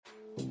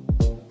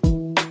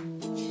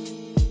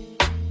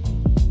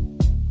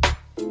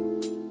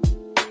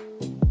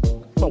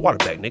water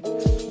back, Nick.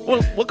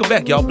 Well, welcome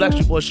back, y'all.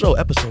 Blackstreet Boys Show,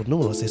 episode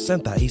número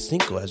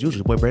 65. As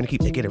usual, boy Brandon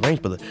keep getting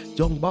range for the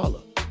young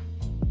baller.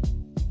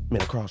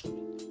 Man across from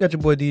me. Got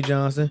your boy D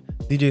Johnson,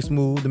 DJ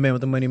Smooth, the man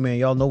with the money, man.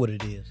 Y'all know what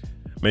it is.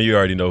 Man, you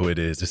already know who it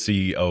is. The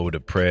CEO, the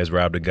prez,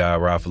 Rob the guy,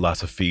 Rob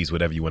Philosophies,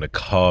 whatever you want to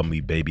call me,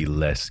 baby.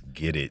 Let's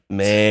get it.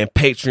 Man,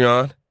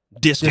 Patreon,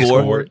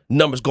 Discord.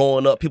 Numbers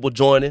going up, people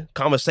joining,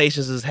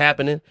 conversations is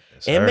happening.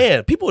 Yes, and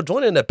man, people are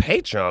joining the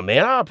Patreon,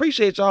 man. I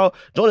appreciate y'all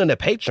joining the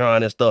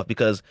Patreon and stuff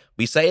because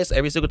we say it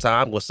every single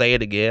time. We'll say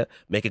it again.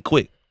 Make it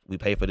quick. We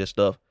pay for this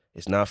stuff.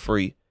 It's not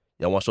free.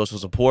 Y'all want to show some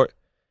support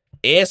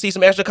and see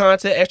some extra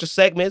content, extra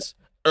segments,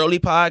 early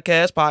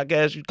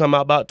podcasts. You come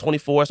out about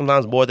 24,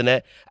 sometimes more than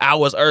that,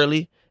 hours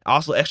early.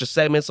 Also extra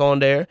segments on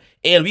there.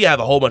 And we have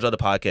a whole bunch of other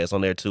podcasts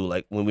on there too,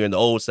 like when we were in the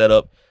old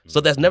setup.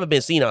 So that's never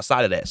been seen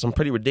outside of that. Some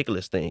pretty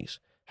ridiculous things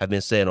have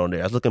been said on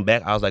there. I was looking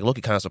back, I was like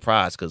low-key kind of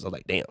surprised because I was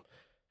like, damn,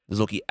 there's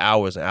low-key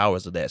hours and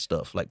hours of that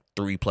stuff, like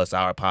 3+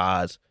 hour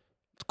pods,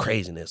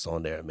 craziness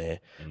on there, man.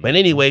 Mm-hmm. But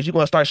anyways, you're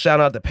going to start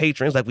shouting out the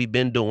patrons like we've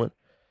been doing.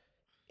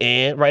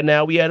 And right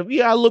now we got a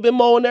little bit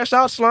more in there.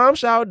 Shout out Slime,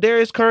 shout out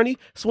Darius Kearney,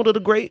 Swindle the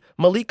Great,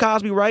 Malik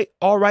Cosby Wright,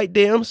 All Right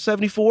Damn,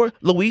 74,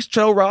 Luis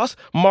Cho Ross,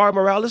 Mar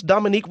Morales,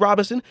 Dominique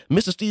Robinson,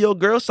 Mr. Steel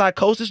Girl,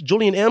 Psychosis,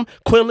 Julian M,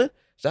 Quinlan.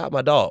 Shout out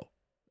my dog.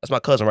 That's my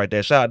cousin right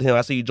there. Shout out to him.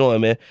 I see you join,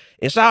 man.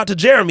 And shout out to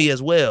Jeremy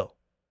as well.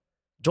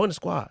 Join the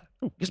squad.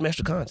 Get some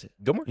extra content.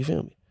 Gilmore? You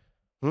feel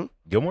me?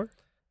 Gilmore?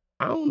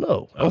 I don't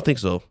know. I don't think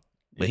so.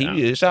 But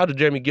shout out to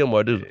Jeremy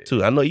Gilmore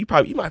too. I know you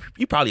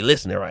probably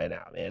listening right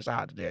now, man.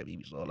 Shout out to Jeremy.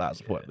 He showing a lot of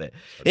support, man.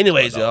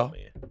 Anyways, y'all.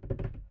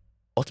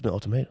 Ultimate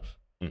Ultimatums.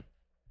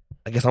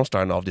 I guess I'm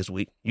starting off this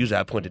week. Usually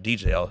I point to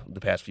DJ all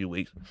the past few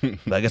weeks.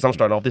 But I guess I'm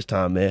starting off this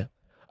time, man.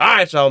 All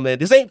right, y'all, man.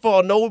 This ain't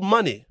for no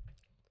money.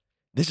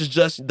 This is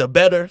just the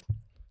better,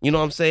 you know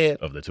what I'm saying?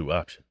 Of the two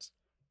options.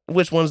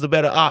 Which one's the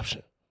better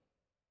option?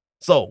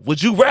 So,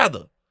 would you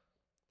rather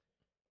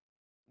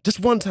just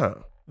one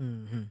time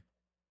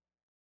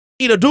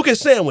eat a Duke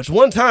sandwich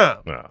one time,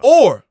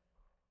 or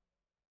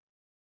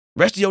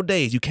rest of your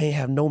days you can't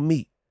have no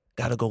meat,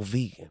 gotta go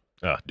vegan?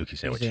 Dookie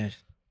sandwich. Damn.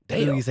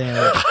 Dookie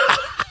sandwich.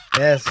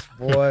 Yes,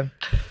 boy.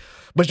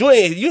 But you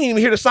ain't even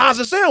hear the size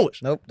of the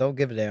sandwich. Nope, don't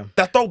give a damn.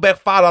 That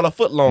throwback $5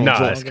 foot long. Nah,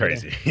 joint. that's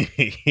crazy.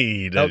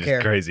 That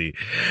is crazy.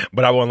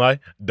 But I won't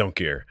lie, don't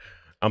care.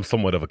 I'm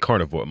somewhat of a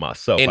carnivore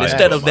myself. And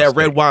instead of that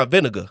red wine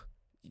vinegar,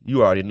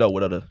 you already know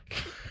what other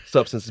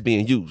substance is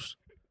being used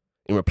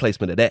in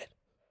replacement of that.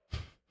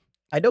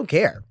 I don't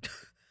care.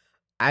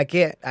 I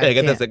can't. I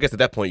guess at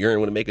that point, you ain't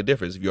going to make a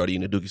difference if you're already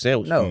eating a Dookie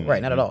sandwich. No, right,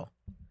 not at all.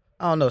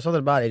 I don't know. Something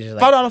about it is just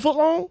like $5 foot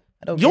long?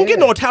 You don't get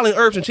no Italian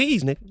herbs and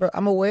cheese, nigga. Bro,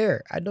 I'm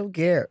aware. I don't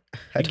care.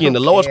 You're getting the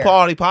lowest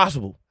quality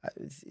possible.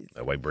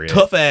 That white bread.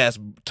 Tough ass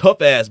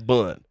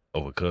bun.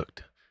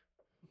 Overcooked.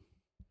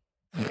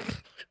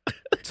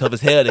 Tough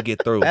as hell to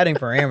get through. Adding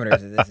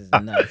parameters, this is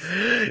nuts.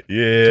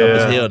 Yeah.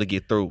 Tough as hell to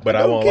get through. But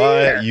I won't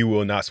lie, you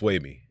will not sway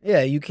me.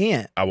 Yeah, you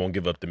can't. I won't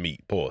give up the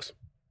meat. Pause.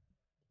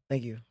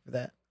 Thank you for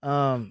that.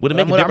 Would it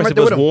make a difference if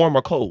it was warm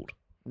or cold?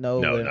 No,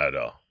 not at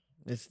all.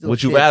 It's still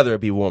would you rather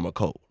it be warm or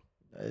cold?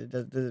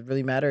 Does it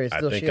really matter? It's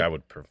still I think I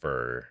would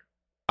prefer.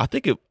 I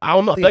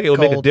don't know. I think it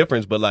would make a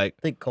difference, but like.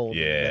 I think cold.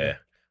 Yeah.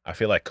 I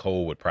feel like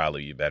cold would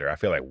probably be better. I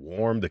feel like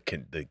warm, the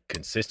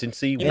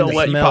consistency. You know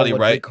what? You're probably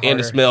right. And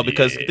the smell,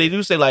 because they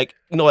do say like,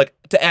 like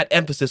to add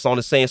emphasis on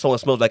it, saying someone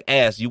smells like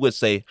ass, you would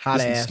say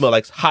hot ass. Smell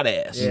like hot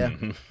ass. Yeah.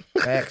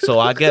 Facts. So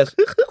I guess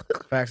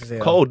Facts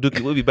cold Dookie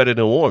would be better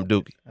than warm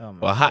Dookie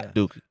or hot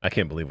Dookie. I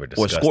can't believe we're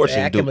discussing. Or scorching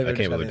Dookie. I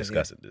can't believe we're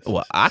discussing this.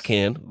 Well, I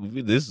can.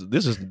 This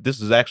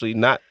is actually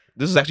not.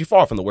 This is actually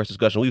far from the worst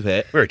discussion we've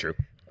had. Very true.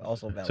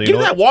 Also valid. So give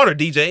me that water,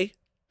 DJ.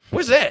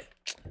 Where's that?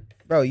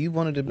 Bro, you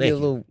wanted to be a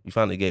little you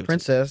finally gave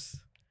princess.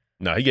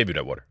 No, he gave you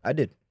that water. I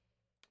did.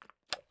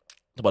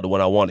 It's about the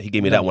one I wanted. He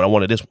gave me that one. I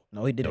wanted this one.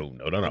 No, he didn't.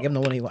 No. I gave him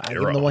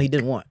the one he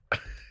didn't want.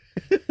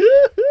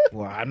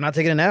 Well, I'm not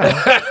taking it now.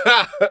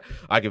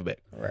 I give it back.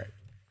 All right.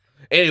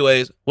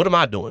 Anyways, what am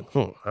I doing?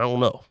 I don't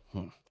know.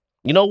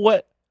 You know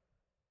what?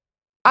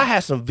 I had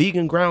some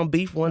vegan ground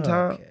beef one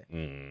time.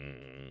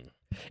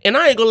 And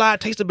I ain't gonna lie, it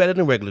tasted better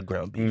than regular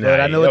ground beef.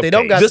 But I know what they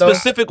don't got, the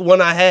specific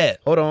one I had.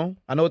 Hold on.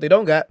 I know what they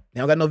don't got. They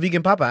don't got no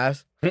vegan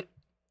Popeyes.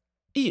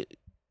 Yeah.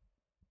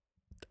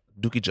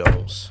 Dookie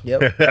Jones.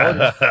 Yep.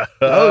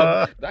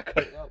 I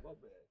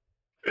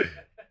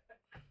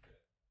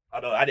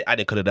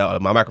didn't cut it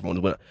out. My microphone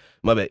just went out.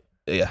 My bad.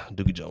 Yeah,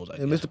 Dookie Jones.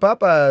 Mr.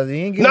 Popeyes,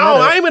 he ain't getting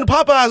I ain't been to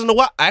Popeyes in a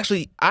while.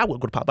 Actually, I would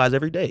go to Popeyes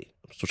every day.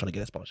 I'm still trying to get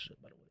that sponsorship,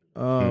 by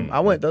the way.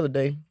 I went the other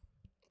day.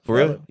 For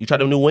real? You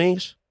tried them new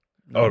wings?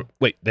 Oh,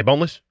 wait, they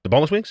boneless? The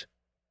boneless wings?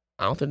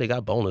 I don't think they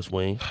got boneless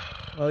wings.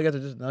 Oh, they got the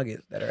just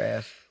nuggets that are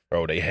ass.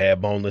 Bro, they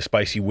have boneless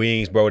spicy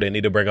wings, bro. They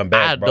need to bring them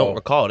back, bro. I don't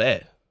recall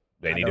that.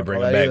 They need to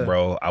bring them back,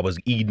 bro. I was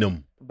eating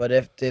them. But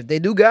if they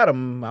do got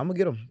them, I'm going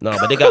to get them. No,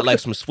 but they got like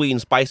some sweet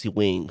and spicy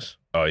wings.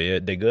 Oh, yeah?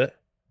 They good?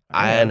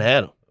 I hadn't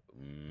had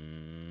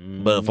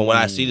them. But from what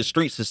I see, the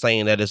streets is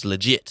saying that it's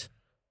legit.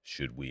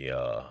 Should we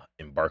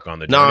embark on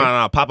the No,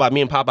 journey? Popeye,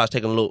 me and Popeye's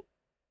taking a little.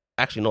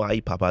 Actually, no, I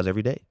eat Popeyes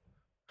every day.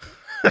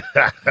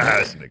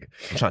 This nigga.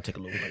 I'm trying to take a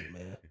little break,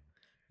 man.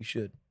 You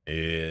should.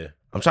 Yeah.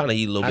 I'm trying to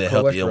eat a little I bit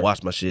go healthy and Westbrook.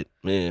 watch my shit,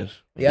 man.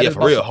 Yeah, I Yeah, just for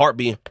bought real, some- heart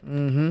being.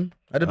 Mm-hmm.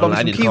 I just I bought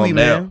me need some to calm kiwi,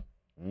 down.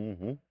 man.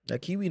 Mm-hmm.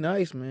 That kiwi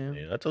nice, man.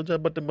 Yeah, I told you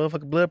about the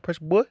motherfucking blood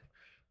pressure, boy.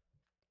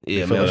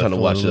 Yeah, man, I'm trying to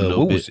watch it a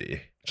little bit.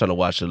 Trying to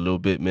watch it a little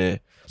bit, man.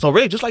 So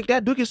Ray, just like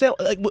that, Duke yourself,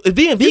 like is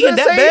being vegan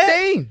that bad?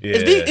 Thing. Yeah.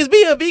 Is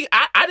being vegan?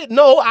 I didn't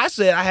know. I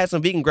said I had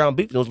some vegan ground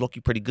beef and it was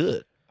looking pretty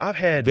good. I've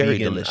had Very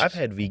vegan. delicious. I've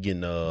had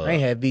vegan. I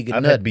ain't had vegan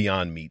I've nothing. had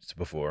Beyond Meats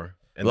before.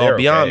 And Well, they're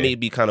Beyond okay. Meat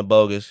be kind of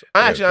bogus.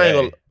 They're I ain't gonna,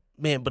 okay.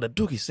 man. But a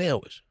Dookie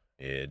sandwich,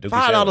 Yeah, Dookie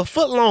 $5 sandwich.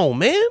 foot long,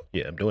 man. You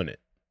Yeah, I'm doing it.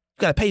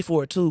 gotta pay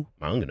for it too.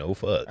 I don't give no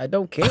fuck. I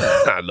don't care.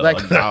 I know, Like,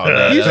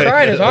 no, he's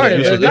trying his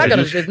hardest, but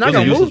it's not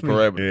gonna move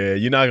me. Yeah,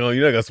 you're not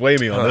gonna sway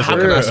me on this. How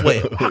one. can I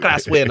swear? How can I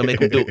swear to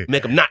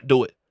make him not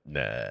do it?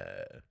 Nah.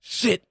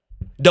 Shit,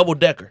 double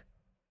decker.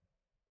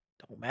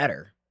 Don't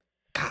matter.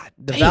 God,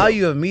 The damn.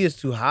 value of meat is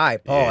too high.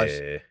 Pause.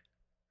 Yeah.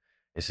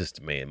 It's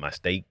just, man, my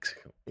steaks.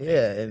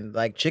 Yeah, and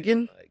like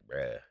chicken, Like,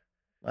 bruh.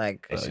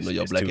 like It's You know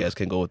your it's black too- ass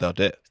can't go without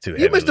that. It's too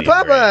you Mr. heavily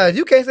Popeyes. ingrained.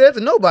 You can't say that to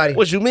nobody.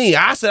 What you mean?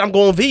 I said I'm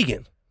going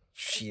vegan.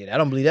 Shit, I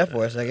don't believe that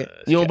for a second.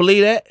 You don't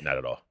believe that? Not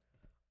at all.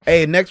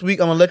 Hey, next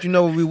week I'm gonna let you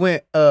know where we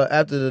went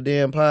after the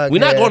damn podcast. We're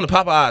not going to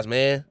Popeyes,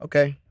 man.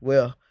 Okay,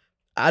 well,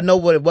 I know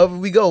wherever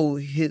we go,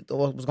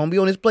 what's gonna be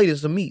on this plate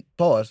is some meat.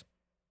 Pause.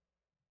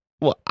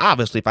 Well,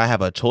 obviously, if I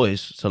have a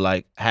choice to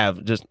like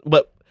have just,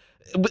 but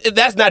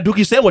that's not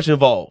Dookie sandwich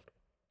involved.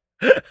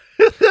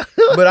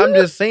 But I'm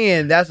just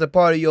saying that's a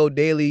part of your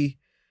daily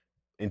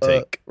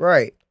Intake.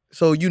 right.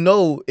 So you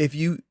know if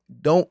you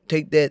don't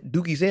take that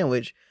Dookie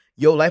sandwich,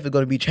 your life is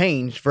going to be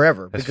changed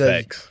forever That's because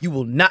facts. you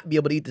will not be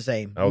able to eat the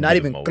same. I would Not be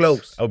the even most-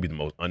 close. I would be the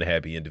most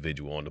unhappy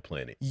individual on the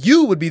planet.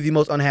 You would be the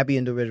most unhappy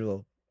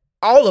individual.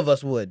 All of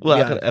us would. Well,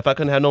 be honest. if I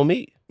couldn't have no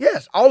meat.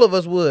 Yes, all of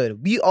us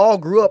would. We all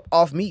grew up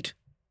off meat.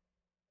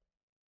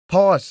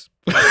 Pause.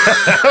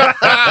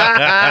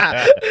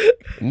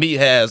 Meat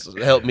has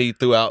helped me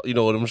throughout,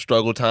 them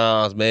struggle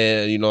times,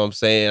 man. You know what I'm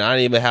saying? I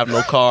didn't even have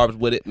no carbs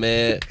with it,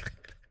 man.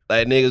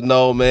 Like niggas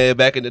know, man,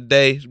 back in the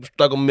day,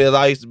 struggle meals,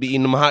 I used to be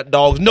eating them hot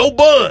dogs. No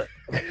bun.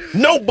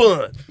 No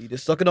bun. You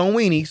just sucking on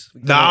weenies.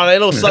 Nah, they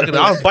don't suck it.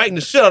 I was biting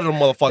the shit out of them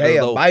motherfuckers, Damn,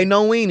 though. biting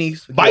on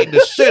weenies. Biting the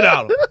shit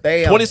out of them.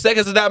 Damn. 20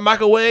 seconds in that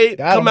microwave,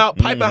 Got 'em. come out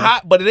piping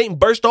hot, but it ain't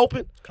burst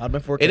open.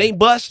 Condiment for It ain't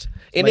bust.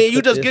 And Somebody then you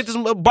cook just this. get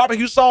this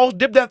barbecue sauce,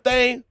 dip that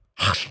thing,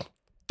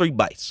 3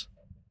 bites.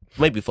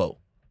 Maybe 4.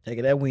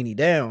 taking that weenie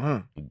down, huh?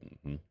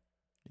 Mhm. You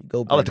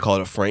go. I like to call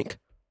it a Frank.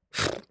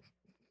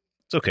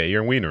 It's okay.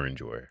 You're a wiener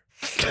enjoyer.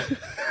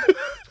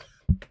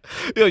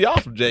 Yo, y'all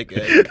some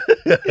jackasses.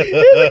 That's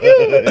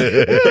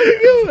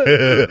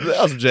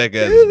Y'all some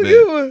jackasses, a man.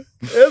 good one.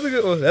 That's a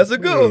good one. That's a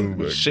good one.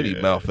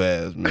 Shitty mouth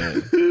ass,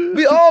 man.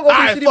 We all All gonna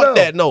right, be shitty fuck mouth.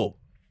 that, no. All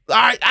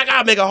right, I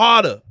gotta make it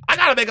harder. I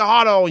gotta make it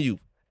harder on you.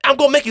 I'm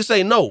gonna make you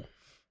say no.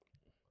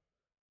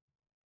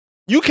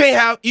 You can't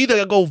have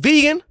either go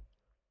vegan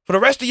for the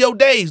rest of your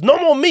days. No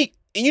more meat.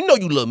 And you know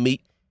you love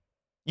meat.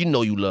 You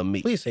know you love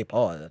meat. Please say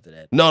pause after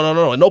that.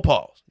 No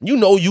pause. You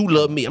know you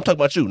love meat. I'm talking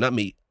about you, not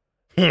meat.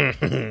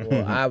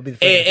 Well, I'll be the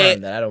first to And-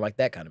 confirm that I don't like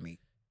that kind of meat.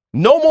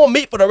 No more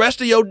meat for the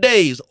rest of your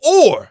days.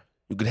 Or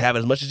you can have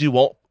as much as you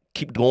want.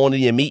 Keep going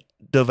in your meat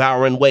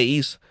devouring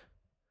ways.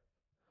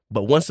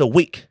 But once a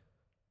week,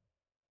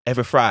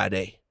 every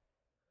Friday,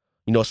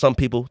 some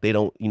people, they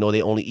don't,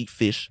 they only eat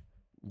fish.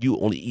 You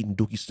only eating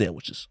Dookie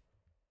sandwiches.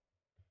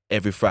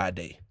 Every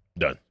Friday.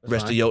 Done.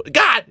 Rest of your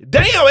God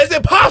damn, it's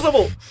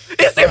impossible.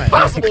 It's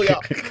impossible, y'all.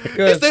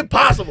 It's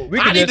impossible. we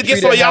I can need to just get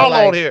treat some it of y'all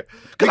how, on here.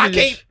 Cause I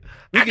can't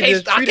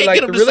just treat it get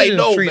like them the to say religions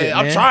no, treat man. it,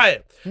 I'm man.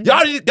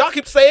 trying. Y'all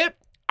keep saying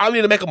I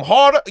need to make them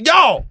harder.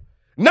 Y'all,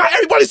 not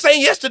everybody's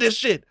saying yes to this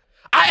shit.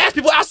 I ask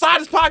people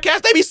outside this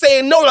podcast, they be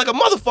saying no like a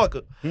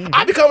motherfucker.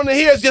 I be coming in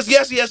here, it's just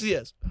yes, yes,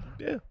 yes.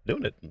 Yeah,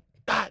 doing it.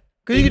 God.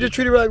 Because you can just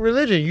treat it like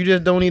religion. You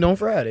just don't eat on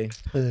Friday.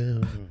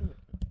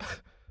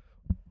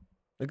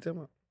 Look them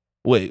up.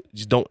 Wait,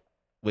 just don't.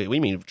 Wait, what do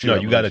you mean? No,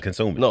 you got to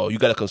consume it. No, you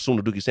got to consume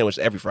the Dookie sandwich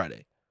every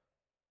Friday.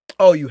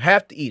 Oh, you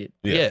have to eat it.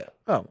 Yeah.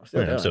 Oh, I'm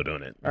still, Yeah, I'm done. still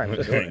doing it. All right,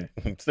 I'm still doing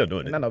I'm still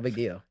doing it. Not no big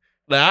deal.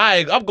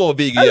 Like, I'm going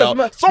vegan, That's a y'all.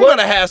 smart- So I'm what-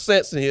 gonna have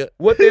sense in here.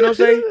 What they don't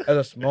say? That's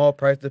a small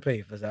price to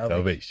pay for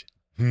salvation.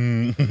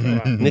 Salvation.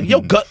 Nigga,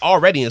 your gut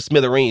already in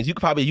smithereens. You could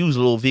probably use a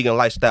little vegan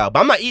lifestyle, but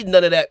I'm not eating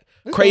none of that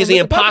Let's crazy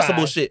go look at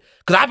impossible Popeyes. shit.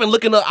 Cause I've been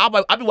looking up. I've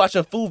been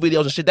watching food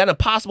videos and shit. That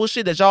impossible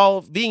shit that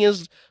y'all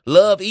vegans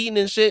love eating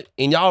and shit,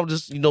 and y'all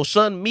just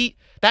shun meat.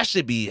 That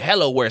should be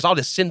hella worse. All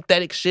this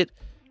synthetic shit.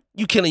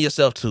 You killing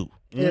yourself too.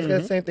 Yeah, it's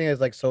the same thing as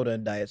like soda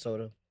and diet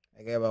soda.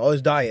 Like everybody, oh,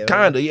 it's diet.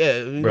 right? Kinda, yeah.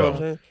 You know Bro. what I'm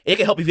saying? It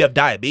can help if you have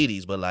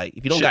diabetes, but like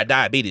if you don't Shit. got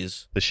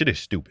diabetes, The shit is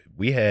stupid.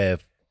 We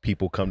have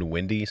people come to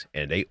Wendy's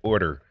and they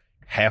order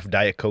half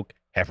Diet Coke,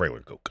 half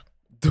regular Coke.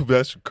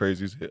 that's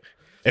crazy as hell.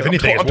 If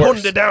anything, I'm it's worse.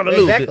 toning it down a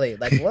little bit. Exactly.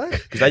 Like what?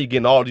 Because now you're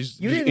getting all these,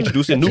 You you didn't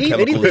introducing new achieve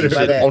chemicals anything and by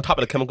shit that. on top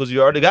of the chemicals you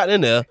already got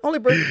in there.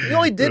 You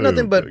only did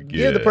nothing but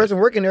give the yeah. person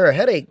working there a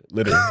headache.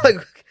 Literally. Like,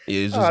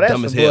 Yeah, it's Oh, just that's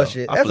dumb as some hell.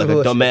 bullshit. I That's feel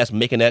like some a dumbass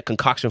making that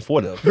concoction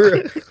for them.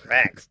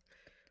 facts.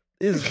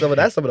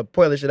 That's some of the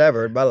pointless shit I ever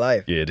heard in my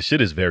life. Yeah, the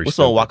shit is very. What's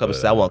someone walk up and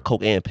say, "I want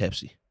Coke and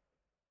Pepsi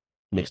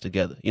mixed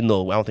together"? You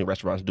know, I don't think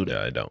restaurants do that.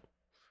 Yeah, I don't.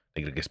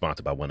 They get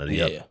sponsored by one of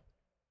the other.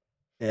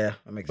 Yeah,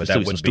 that makes But sense.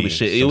 that would stupid be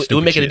shit. some It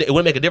would make stupid it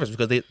wouldn't make a difference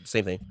because they the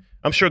same thing.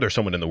 I'm sure there's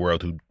someone in the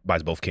world who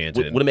buys both cans.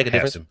 Would it make a has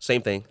difference? them.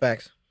 Same thing.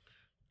 Facts.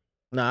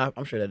 Nah,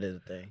 I'm sure that is a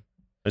thing.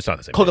 It's not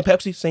the same. Coke thing. and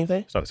Pepsi, same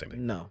thing. It's not the same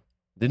thing. No.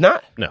 Did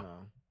not No.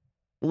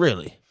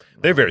 really.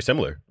 They're very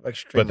similar,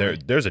 Extremely.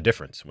 but there's a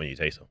difference when you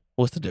taste them.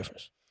 What's the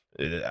difference?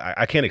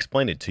 I can't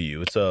explain it to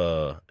you. It's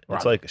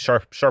Right. like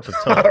sharper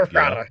tongue. You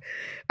know?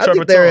 I think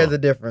Sharper there is tongue. a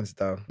difference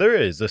though. There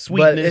is the But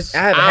sweetness. I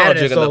haven't I don't had it in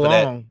drink so enough of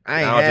that. long.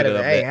 I don't ain't had drink it.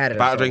 enough I of ain't that. had it.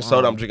 If I in drink so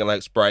soda, long. I'm drinking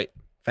like Sprite.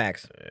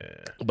 Facts. Yeah.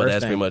 But First that's thing.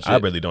 pretty much it. I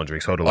really don't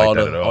drink soda like all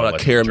that the at all. all the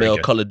Like, caramel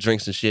drinking. colored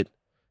drinks and shit.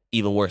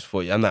 Even worse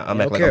for you. I'm not. I'm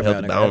Yeah, acting no like I'm caramel,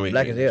 healthy, but nigga. I don't really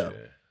Black as drink. hell.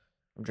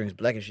 I'm drinking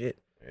black as shit.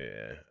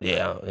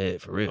 Yeah,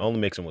 For I real. only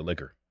mix them with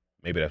liquor.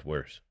 Maybe that's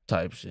worse.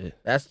 Type shit.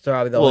 That's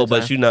probably the Well, only time.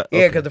 but you not.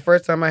 Yeah, because the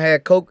first time I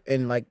had Coke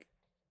and like,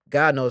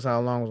 God knows how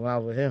long was when I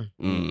was with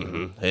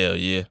him, Hell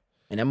yeah.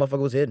 and that motherfucker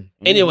was hidden.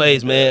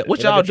 Anyways, man, what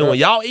Get like y'all a truck. doing?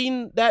 Y'all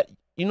eating that?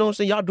 You know what I'm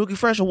saying? Y'all Dookie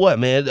Fresh or what,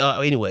 man?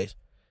 Anyways,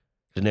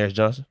 Daenerys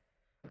Johnson.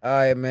 All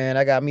right, man.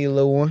 I got me a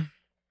little one.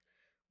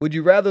 Would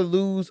you rather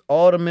lose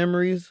all the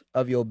memories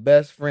of your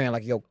best friend,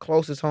 like your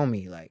closest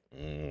homie, like,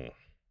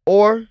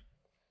 or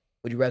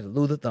would you rather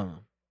lose a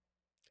thumb?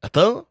 A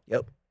thumb?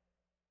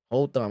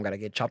 Whole thumb gotta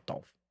get chopped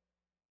off.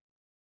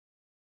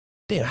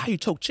 Damn, how you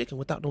choke chicken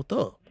without no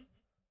thumb?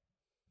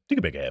 You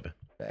can make it happen.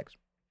 Facts.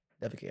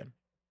 Definitely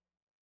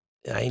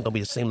can. I ain't gonna be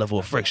the same level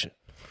of friction.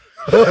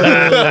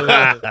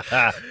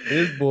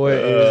 This boy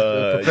is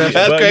a professional. But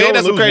That's you crazy. only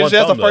That's lose crazy. one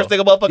That's the thumb, first thing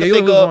a Yeah, motherfucker you only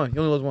think lose of. one.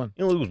 You only lose one.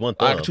 You only lose one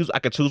I thumb. can choose. I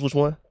can choose which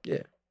one. Yeah.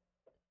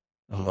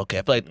 Okay,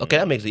 I feel like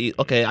that makes it easy.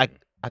 Okay, I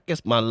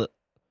guess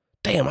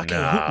damn, I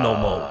can't hoop no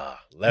more.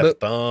 Left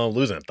thumb,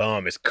 losing a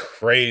thumb is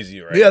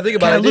crazy, right? Yeah, think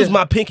about Can I it. lose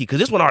my pinky? Because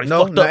this one already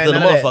No, fucked up to the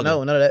none of that. motherfucker.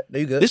 No, none of that. No,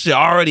 you good. This shit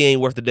already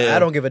ain't worth the damn. I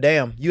don't give a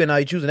damn. You and now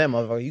you choosing that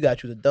motherfucker. You gotta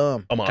choose a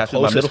thumb. Oh, my Can I choose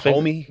my closest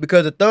middle homie.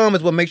 Because the thumb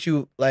is what makes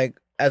you, like,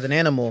 as an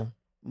animal,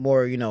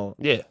 more,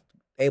 Yeah,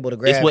 able to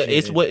grab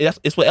it's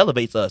what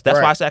elevates us. That's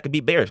why I Right. say I could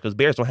beat bears because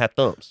bears don't have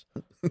thumbs.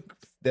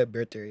 that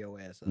bear tear your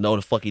ass up. No,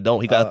 the fuck he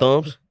don't. He got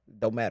thumbs.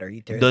 Don't matter. He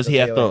tears Does he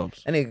have your ass.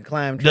 thumbs? That nigga can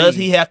climb trees. Does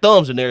he have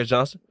thumbs, Daenerys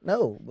Johnson?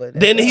 No, but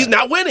Then he's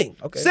not winning.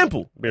 Okay.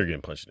 Simple. Bear getting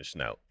punched in the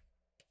snout.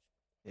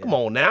 Yeah. Come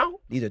on now.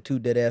 These are two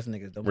dead ass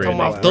niggas. Don't Real Come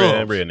off nigga,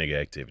 thumbs. real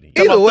nigga activity.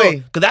 Either way.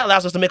 because that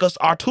allows us to make us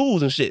our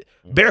tools and shit.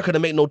 Bear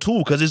couldn't make no tool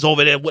because it's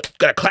over there. What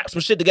gotta clap some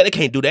shit together?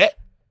 Can't do that.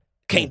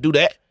 Can't do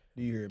that.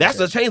 Do you hear me That's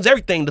to chatting? change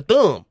everything. The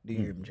thumb. Do you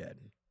hear me chatting?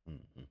 Mhm.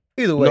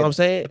 Either You way, know what I'm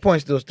saying? the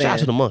point still Shout out to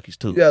stands. the monkeys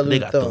too. You gotta They lose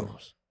got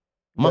thumbs.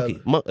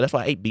 thumbs. That's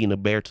why I ate being a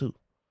bear too.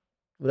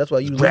 Well, that's why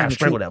you Grab, leading the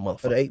strangle troop that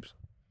of the motherfucker. apes.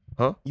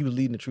 Huh? You was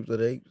leading the troops of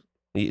the apes.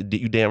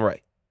 You damn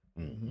right.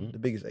 Mhm. The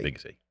biggest ape.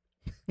 Biggest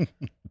ape.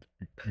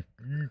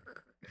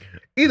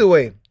 Either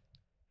way,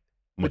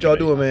 what y'all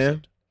Monkey doing, lady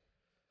man?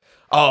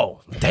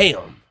 Oh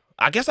damn!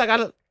 I guess I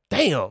gotta.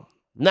 Damn.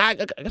 Nah, I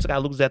guess I gotta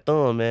lose that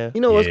thumb, man.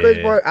 You know what's Yeah.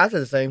 crazy part? I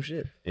said the same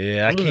shit.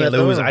 Yeah, I Losing can't that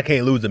lose. thumb. I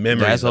can't lose the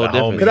memories. That's of so the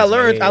different. homies,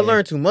 Because I man.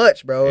 learned too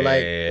much, bro.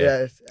 Like,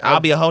 Yeah. I'll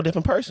be a whole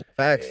different person.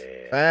 facts.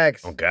 Yeah.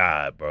 Facts. Oh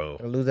God, bro.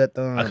 I lose that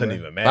thumb. I couldn't bro.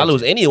 even If imagine. I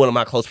lose any one of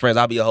my close friends,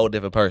 I'll be a whole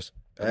different person.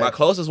 My Facts.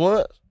 closest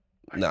ones,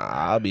 nah,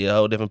 I'll be a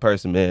whole different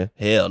person, man.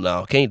 Hell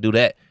no, can't do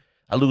that.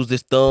 I lose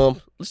this thumb.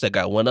 At least I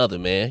got one other,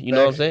 man. You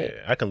know what I'm saying?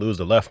 Yeah, I can lose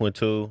the left one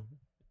too.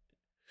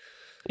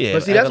 Yeah.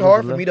 But see, I that's gotta lose hard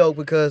the for left. me though,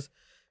 because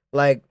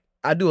like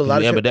I do a lot You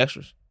of shit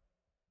ambidextrous.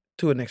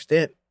 to an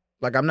extent.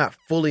 Like I'm not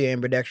fully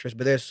ambidextrous,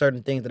 but there's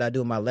certain things that I do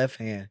with my left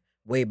hand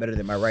way better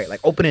than my right.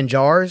 Like opening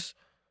jars.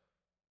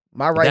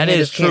 My right That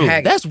hand is just can't true.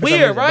 hack. That's for some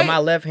weird, reason, but right? my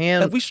left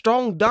hand Like we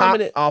strong, pop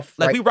dominant. off.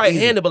 Like we easy.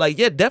 right-handed, but like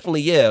yeah,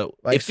 definitely yeah.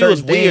 Like it feels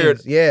certain weird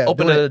things, yeah,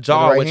 opening doing it a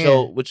jar the right with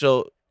hand.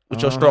 your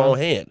Uh-huh. strong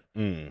hand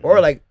Mm. Or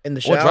like in the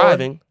or shower,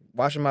 driving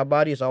washing my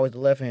body. It's always the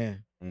left hand.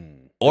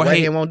 Mm. or the right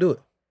hey, hand won't do it.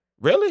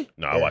 really?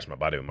 No, I watch my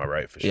body with my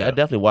right for sure. Yeah, I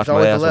definitely wash It's my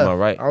always ass the with left. my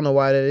right. I don't know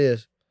why that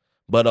is.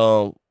 But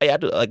hey, I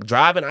do like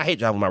driving. I hate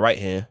driving with my right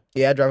hand.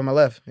 Yeah, I drive with my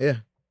left. Yeah.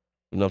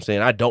 You know what I'm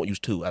saying? I don't use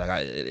two.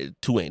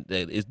 Two ain't.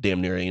 It's damn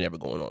near ain't ever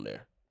going on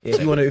there. Yeah,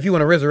 if you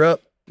wanna rizz her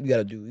up, you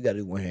gotta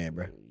do one hand,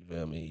 bro. You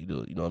feel me? You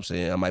do. You know what I'm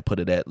saying? I might put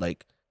it at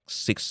like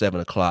 6, 7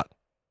 o'clock.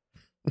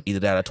 Either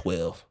that or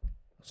 12.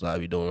 That's what I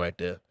be doing right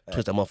there.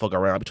 Twist that motherfucker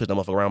around. I be twisting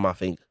that motherfucker around my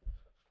finger.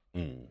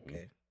 Mm.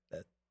 Okay,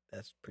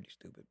 that's pretty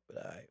stupid,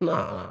 but all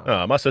right.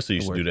 Nah. My sister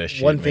used to do that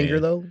shit. One man. finger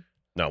though.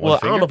 No, one Well,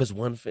 finger. I don't know if it's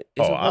one finger.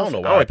 Oh, I don't know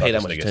why. I I don't pay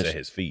that thought much this nigga said attention.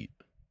 his feet.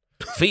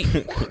 Feet.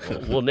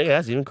 Well, nigga,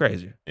 that's even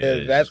crazier.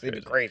 it's that's just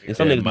even crazy. And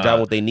some Yeah, niggas be my-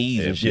 driving with their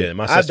knees and shit. Yeah,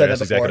 my I've sister. done That's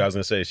that exactly what before. I was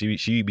gonna say.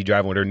 She be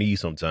driving with her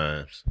knees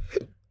sometimes.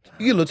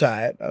 You get a little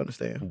tired. I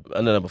understand.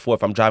 I know that before.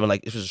 If I'm driving,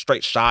 like, if it's a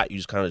straight shot, you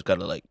just kind of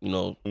gotta, like,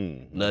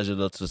 Mm. nudge it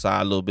up to the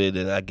side a little bit,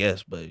 then I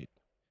guess. But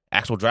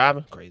actual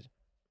driving, crazy.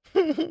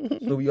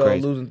 So we all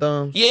Crazy. losing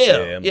thumbs. Yeah, Yeah. I'm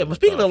Yeah. losing But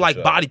speaking thumbs of, for like,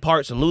 sure. body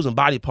parts and losing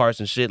body parts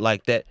and shit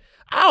like that,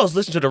 I was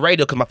listening to the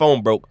radio because my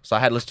phone broke. So I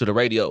had to listen to the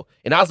radio.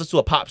 And I was listening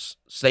to a pop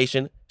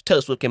station.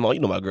 Taylor Swift came on.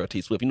 You know my girl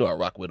T Swift. You know I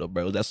rock with her,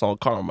 bro. That song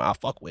Karma, I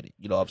fuck with it.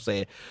 You know what I'm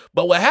saying?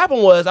 But what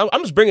happened was, I'm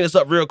just bringing this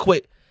up real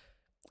quick.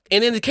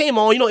 And then it came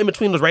on, you know, in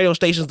between those radio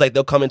stations, like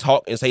they'll come and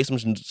talk and say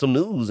some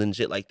news and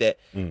shit like that.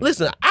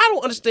 Listen, I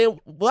don't understand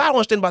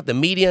about the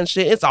media and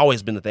shit. It's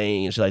always been the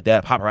thing and shit like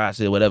that,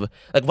 paparazzi or whatever.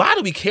 Like, why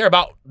do we care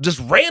about just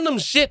random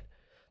shit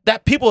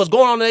that people is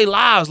going on in their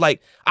lives?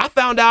 Like, I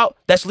found out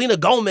that Selena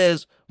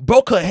Gomez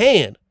broke her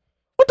hand.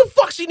 What the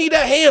fuck she need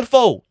that hand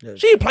for?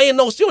 She ain't playing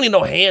she don't need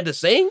no hand to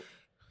sing.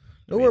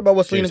 Don't worry about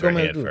what Selena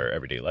Gomez do for her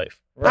everyday life.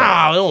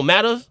 Nah, it don't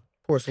matter.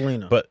 Poor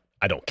Selena. But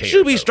I don't care.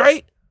 She'll be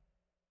straight.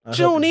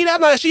 She don't need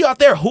that. Like, she out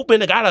there hooping.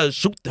 They gotta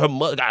shoot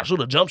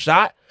a jump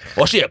shot,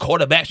 or she a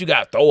quarterback. She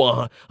gotta throw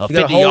a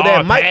 50-yard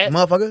that mic, pass.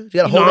 motherfucker. She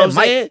gotta You know hold what I'm that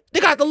mic. saying? They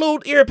got the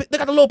little ear. They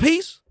got the little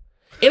piece,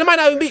 and it might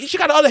not even be. She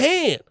got the other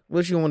hand.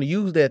 What if she want to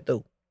use that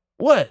though?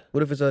 What?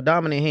 What if it's a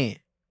dominant hand?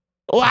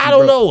 Well, I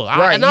don't know.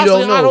 Right, And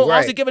honestly, I don't right.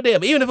 honestly give a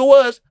damn. Even if it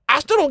was, I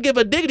still don't give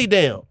a diggity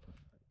damn.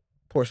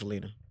 Poor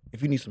Selena.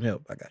 If you need some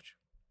help, I got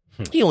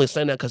you. He only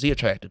saying that because he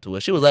attracted to her.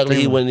 She was ugly.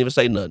 He wouldn't even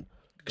say nothing.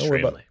 Don't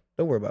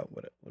worry about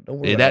what. Don't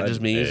worry Yeah, about that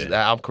just means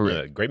that I'm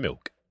correct. Great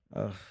milk.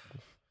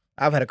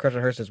 I've had a crush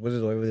on her since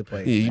Wizards of Waverly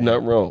Place. Yeah, you're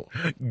not wrong.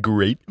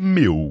 Great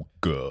milk.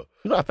 You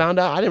know, I found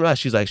out. I didn't realize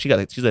she's like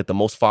the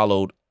most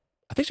followed.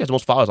 I think she has the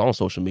most followers on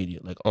social media,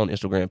 like on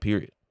Instagram.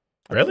 Period.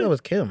 I thought that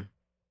was Kim.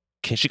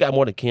 She got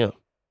more than Kim.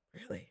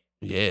 Really?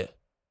 Yeah,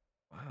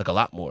 Wow. like a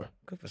lot more.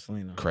 Good for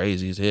Selena.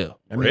 Crazy as hell.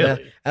 I mean,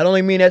 Really? I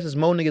don't mean that's just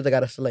more niggas I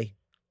gotta slay.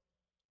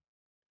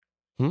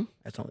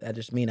 I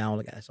just mean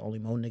that's only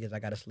more niggas I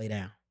gotta slay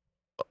down.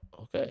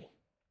 Okay.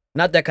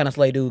 Not that kind of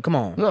slay, dude. Come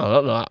on.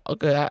 No.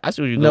 Okay, I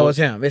see where you're going. No, it's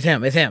him.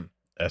 It's him.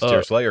 That's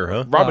Terry Slayer,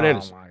 huh? Robert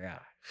Anderson. Oh my god.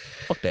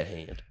 Fuck that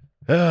hand.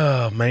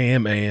 Oh,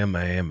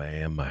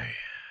 man.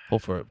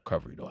 Hope for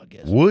recovery, though, I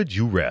guess. Would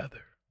you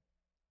rather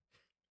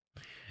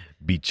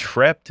be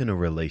trapped in a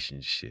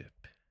relationship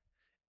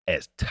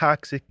as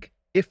toxic,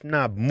 if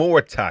not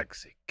more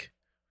toxic,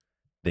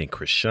 than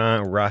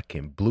Krishan Rock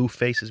and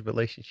Blueface's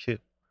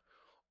relationship,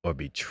 or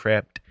be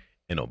trapped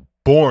in a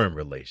boring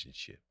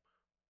relationship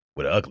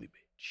with an ugly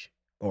bitch?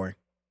 Boring.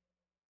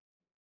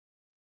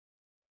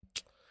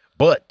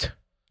 But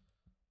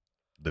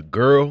the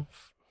girl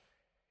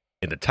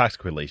in the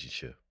toxic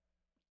relationship,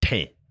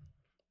 10.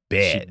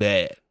 She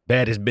bad.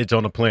 Baddest bitch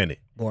on the planet.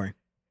 Boring.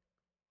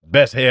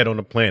 Best head on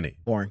the planet.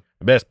 Boring.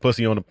 Best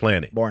pussy on the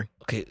planet. Boring.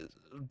 Okay,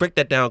 break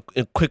that down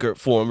in quicker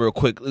form real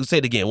quick. Let's say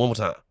it again one more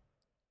time.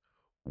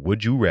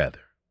 Would you rather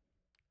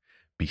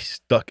be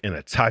stuck in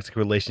a toxic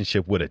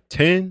relationship with a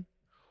 10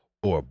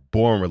 or a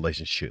boring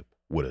relationship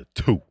with a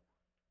 2?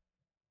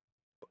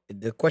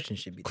 The question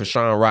should be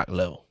Krishan Rock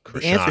level.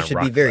 the answer should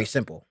be very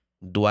simple.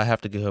 Do I have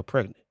to get her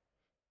pregnant?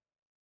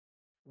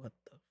 What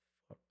the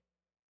fuck?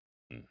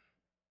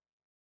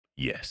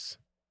 Yes.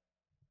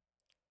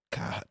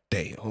 God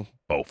damn.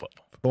 Both of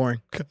them.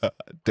 Boring. God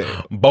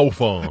damn.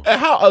 Both of them.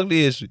 And how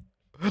ugly is she?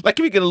 Like,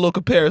 can we get a little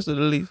comparison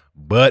at least?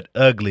 But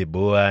ugly,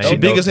 boy. I She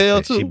ain't big know as hell,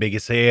 that. too? She big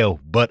as hell,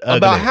 but ugly.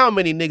 About how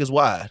many niggas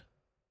wide?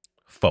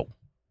 4.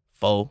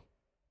 4.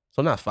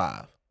 So not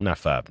 5. Not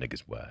 5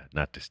 niggas wide.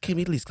 Not this. Can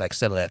we at least like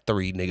settle at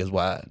 3 niggas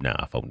wide?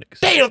 Nah, 4 niggas.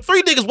 Damn,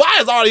 3 niggas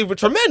wide is already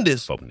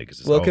tremendous. 4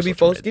 niggas is Well, it could be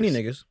also 4 skinny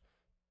tremendous. niggas.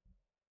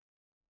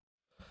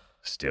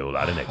 Still a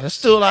lot of niggas. That's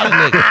still a lot of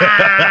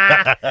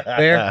niggas.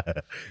 Fair.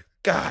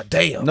 God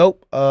damn.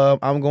 Nope.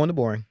 I'm going to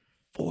boring.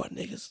 4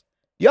 niggas.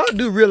 Y'all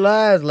do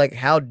realize like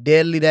how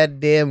deadly that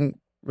damn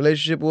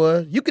relationship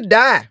was? You could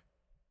die.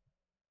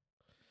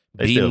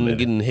 They still Beating, living.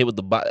 getting hit with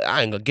the body.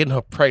 I ain't gonna getting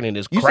her pregnant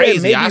is You said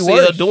crazy. maybe I see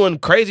worse. her doing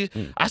crazy.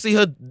 Mm. I see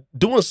her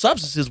doing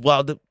substances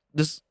while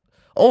this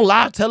on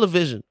live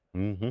television.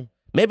 Mm-hmm.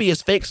 Maybe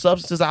it's fake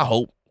substances. I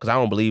hope, because I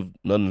don't believe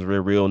nothing's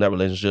real in that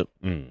relationship.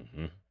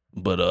 Mm-hmm.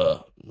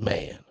 But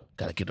man,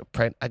 gotta get her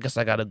pregnant. I guess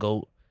I gotta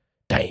go.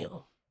 Damn.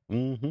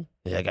 Mm-hmm.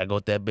 Yeah, I gotta go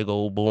with that big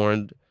old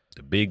boring,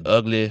 The big,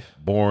 ugly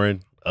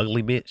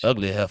ugly bitch.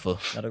 heifer.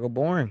 Gotta go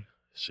boring.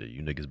 Shit,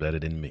 you niggas better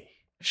than me.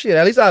 Shit,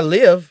 at least I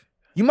live.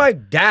 You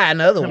might die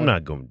another I'm one.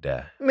 not gonna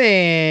die.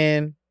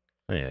 Man,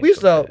 I ain't we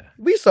gonna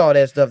saw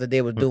that stuff that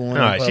they was doing. die.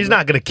 All right, she's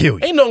not gonna kill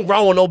you. Ain't nothing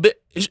wrong with no big.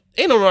 Ain't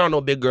nothing wrong with no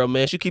big girl,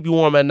 man. She keep you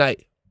warm at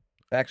night.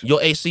 Factual.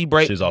 Your AC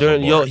break She's also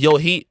during boring. your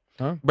heat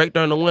Huh? break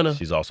during the winter.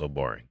 She's also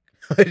boring.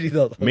 She's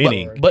also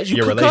Meaning, boring. But you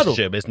your could cuddle.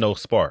 relationship, it's no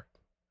spark.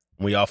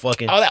 When y'all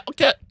fucking, All that.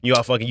 Okay.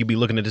 you be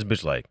looking at this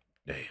bitch like,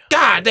 damn.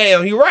 God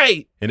damn, you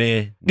right. And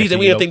then These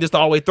we didn't think this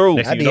all the way through.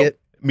 Next I thing you know, did.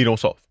 meat on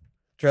soft.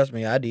 Trust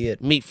me, I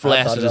did. Meat I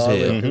flaccid thought it as all hell.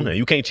 the way Mm-hmm. And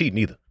you can't cheat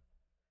neither.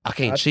 I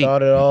can't I cheat.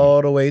 thought it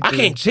all the way I through.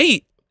 can't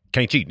cheat.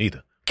 Can't cheat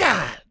neither.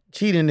 God,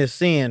 Cheating is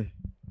sin.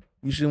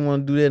 You shouldn't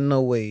want to do that in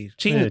no ways.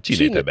 cheating, Yeah,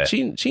 cheating ain't that bad.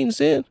 cheating,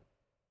 sin.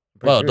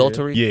 Pretty Well, sure it is.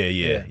 adultery.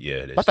 Yeah.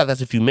 It is. I thought that's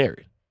if you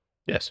married.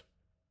 Yes.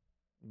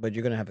 But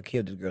you're gonna have a kid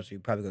with this girl, so you're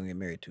probably gonna get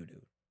married too,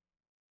 dude.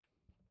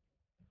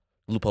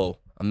 Loophole.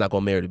 I'm not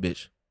gonna marry the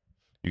bitch.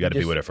 You got to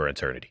be Just- with her for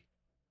eternity.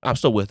 I'm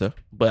still with her,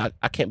 but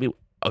I can't be.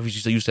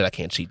 Obviously, you said I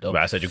can't cheat though.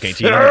 But I said you can't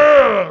cheat.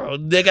 either.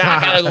 Nigga,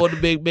 I gotta go with the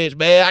big bitch,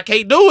 man. I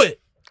can't do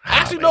it.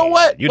 Actually, you know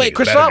what? You Wait,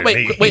 niggas better Krishan.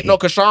 than me. Wait, no,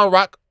 Krishan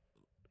Rock.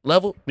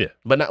 level. Yeah.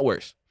 But not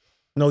worse.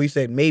 No, you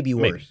said maybe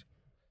worse. Maybe.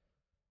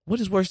 What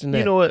is worse than that?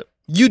 You know what?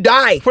 You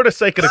die. For the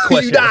sake of the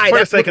question, You die. for the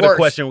That's sake of the worse.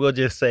 question, we'll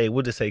just say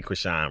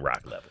Krishan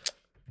Rock level.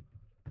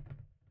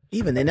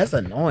 Even then, that's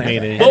annoying. That's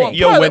a Meaning, headache.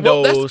 your part of that-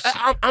 windows.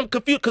 I'm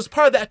confused because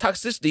part of that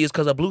toxicity is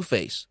because of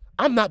Blueface.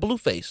 I'm not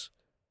Blueface.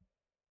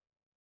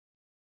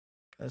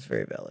 That's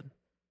very valid.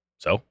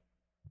 So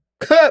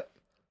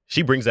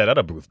she brings that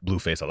other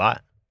Blueface a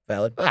lot.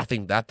 Valid. I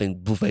think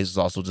Blueface is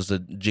also just a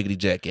jiggity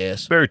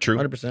jackass. Very true.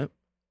 100%.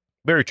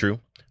 Very true.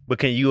 But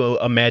can you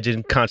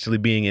imagine constantly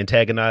being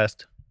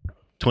antagonized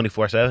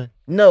 24/7?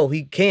 No,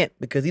 he can't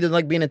because he doesn't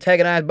like being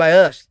antagonized by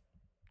us,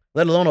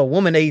 let alone a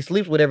woman that he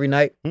sleeps with every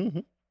night. Mm-hmm.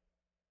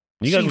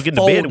 You gotta She go get in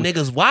the fold bed.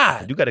 niggas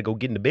wide. You gotta go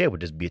get in the bed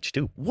with this bitch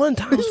too. 1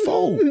 times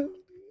fold.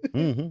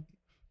 Mm-hmm.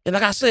 And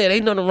like I said,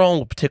 ain't nothing wrong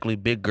with particularly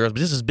big girls, but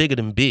this is bigger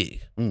than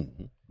big.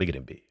 Mm-hmm. Bigger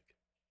than big.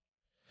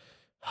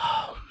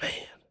 Oh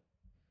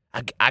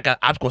man,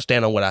 I'm gonna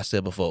stand on what I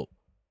said before.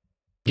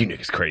 You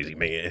niggas crazy,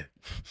 man.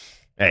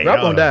 Hey,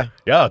 Rob gonna die.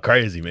 Y'all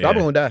crazy, man. Rob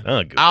gonna die. I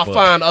don't give a I'll fuck.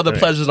 find other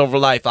pleasures over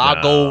life.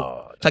 I'll go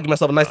No, take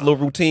myself a nice little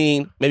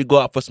routine. Maybe go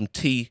out for some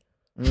tea.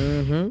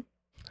 Mm-hmm.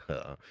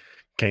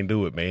 Can't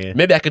do it, man.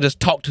 Maybe I could just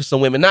talk to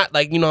some women. Not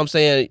like, you know what I'm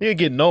saying? You ain't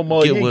getting no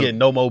more. Get You ain't with getting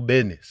no more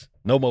business.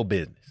 No more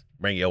business.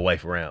 Bring your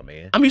wife around,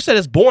 man. I mean, you said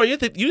it's boring. You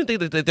didn't think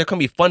that there can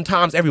be fun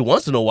times every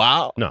once in a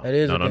while. No, That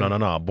is no, a no, no, thing.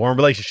 no, no. Boring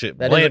relationship.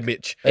 That Bland is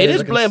bitch. That It is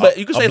is a bland, cons- but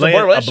you can a say it's a bland-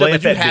 boring a relationship bland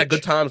if you fat had bitch.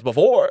 good times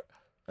before.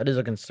 That is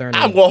a concern.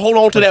 I'm going to hold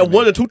on to that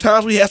 1 or 2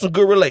 times we had some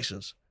good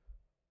relations.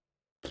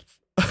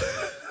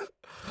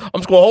 I'm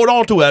just going to hold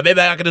on to it.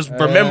 Maybe I can just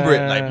remember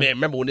it. Like, man,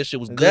 remember when this shit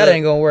was good? That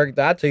ain't gonna work.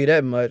 I'll tell you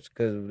that much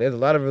because there's a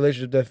lot of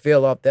relationships that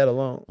fail off that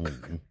alone.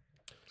 Mhm.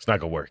 It's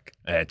not gonna work.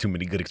 I had too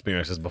many good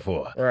experiences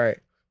before. Right.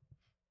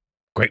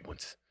 Great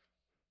ones.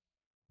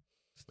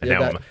 And Still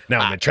now,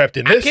 got- I'm trapped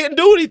in I this. can't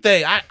do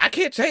anything. I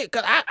can't change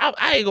because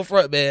I ain't gonna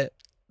front, man.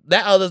 The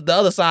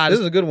other side This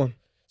is is a good one.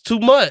 too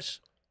much.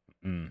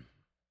 Mm.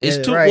 It's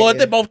Yeah, too right, well. yeah.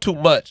 They're both too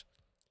much.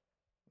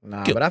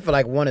 Nah, Yo. but I feel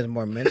like one is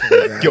more mentally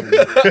Yo.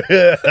 grounded.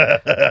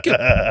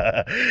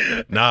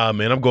 Nah,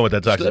 man, I'm going with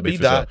that toxic Let me bitch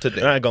for die sure.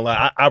 today. I ain't gonna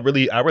lie. I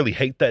really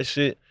hate that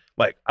shit.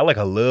 Like, I like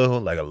a little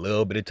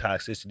bit of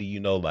toxicity, you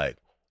know, like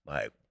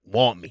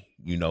want me,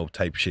 you know,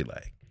 type shit.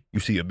 Like, you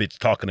see a bitch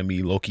talking to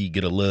me, low key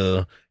get a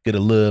little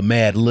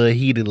mad, a little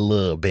heated a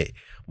little bit.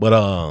 But I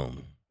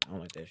don't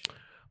like that shit.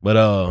 But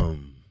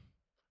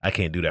I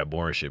can't do that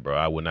boring shit, bro.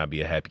 I would not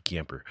be a happy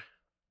camper.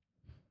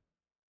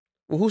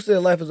 Well, who said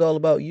life is all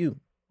about you?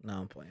 No,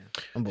 I'm playing.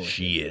 I'm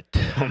bullshit.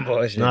 Shit. I'm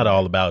bullshit. It's not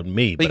all about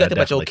me. But you But got to think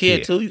about your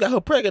kid too. You got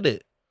her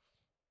pregnant.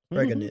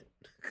 Pregnant.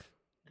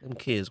 Them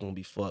kids gonna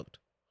be fucked.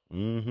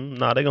 Mm-hmm.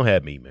 Nah, they gonna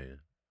have me, man.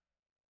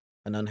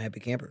 An unhappy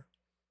camper.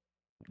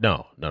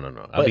 No. I'll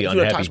But be if you're in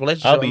a unhappy. toxic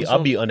relationship,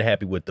 I'll be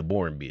unhappy with the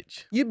boring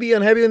bitch. You'd be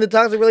unhappy in the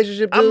toxic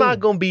relationship too. I'm not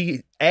gonna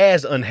be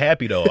as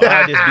unhappy though.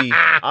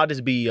 I'll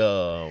just be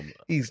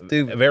He's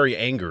stupid. very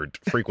angered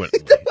frequently.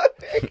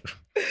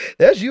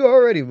 That's you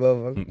already,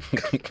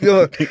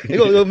 motherfucker. You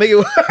gonna make it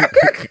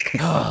work.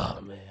 Oh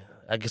man,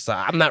 I guess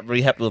I'm not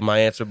really happy with my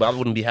answer, but I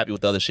wouldn't be happy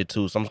with the other shit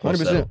too. So I'm just gonna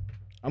 100%. settle.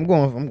 I'm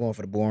going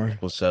for the boring.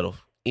 Gonna settle.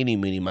 Any,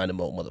 meeny, miny,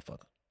 mo,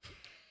 motherfucker.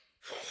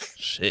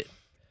 Shit.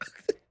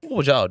 What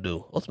would y'all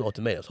do? Ultimate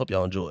Ultimatums. Hope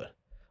y'all enjoy it.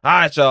 All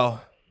right, y'all.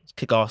 Let's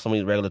kick off some of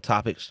these regular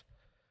topics.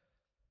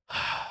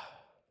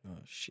 Oh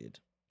shit.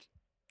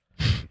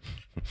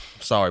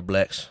 Sorry,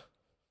 blacks.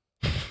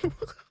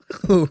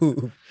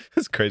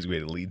 That's a crazy way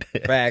to lead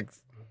that. Facts.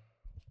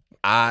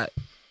 I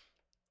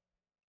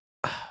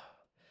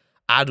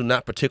do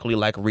not particularly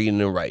like reading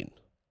and writing.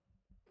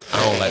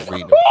 I don't like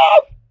reading.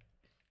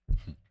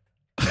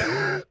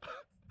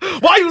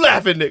 Why you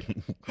laughing, Nick?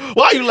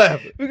 Why you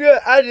laughing?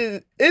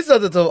 Because it's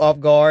something so off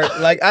guard.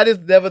 Like I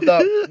just never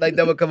thought like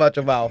that would come out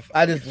your mouth.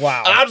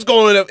 Wow. I'm just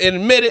going to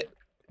admit it.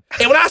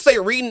 And when I say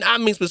reading, I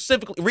mean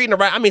specifically reading and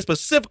writing. I mean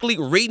specifically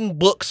reading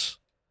books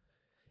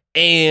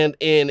and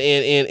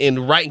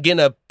writing, getting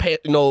a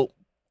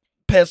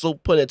pencil,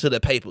 putting it to the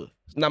paper.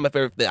 It's not my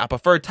favorite thing. I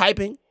prefer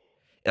typing,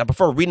 and I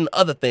prefer reading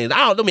other things.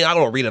 I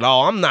don't read at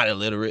all. I'm not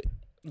illiterate.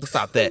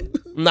 Stop that.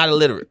 I'm not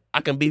illiterate.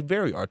 I can be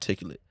very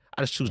articulate.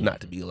 I just choose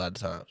not to be a lot of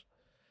times.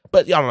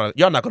 But y'all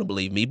not gonna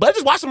believe me. But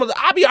just watch some of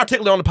I'll be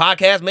articulate on the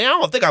podcast, man. I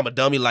don't think I'm a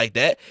dummy like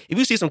that. If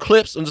you see some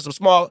clips and just some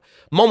small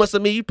moments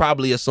of me, you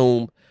probably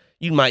assume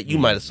you might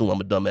assume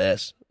I'm a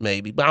dumbass,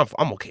 maybe. But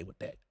I'm okay with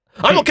that.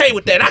 I'm okay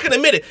with that. I can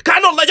admit it. Cause I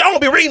know like, y'all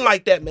don't be reading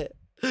like that, man.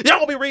 Y'all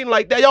don't be reading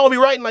like that. Y'all don't be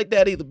writing like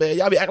that either, man.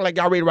 Y'all be acting like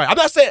y'all read and write.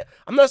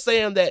 I'm not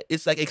saying that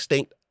it's like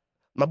extinct.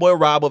 My boy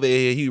Rob over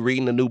here, he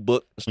reading a new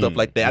book and stuff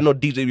like that. I know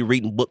DJ be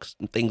reading books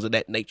and things of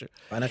that nature.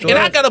 And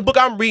I got a book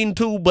I'm reading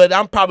too, but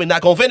I'm probably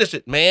not gonna finish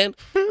it, man.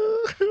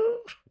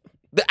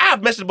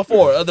 I've mentioned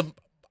before, the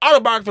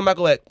autobiography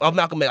of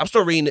Malcolm X. I'm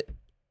still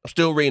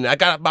reading it. I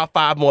got about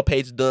 5 more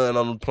pages done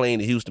on the plane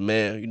to Houston,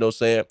 man. You know what I'm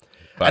saying?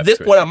 At this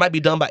point, I might be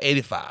done by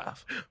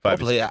 85.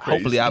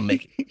 Hopefully I'll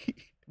make it.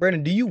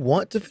 Brandon, do you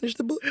want to finish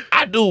the book?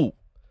 I do,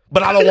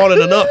 but I don't want it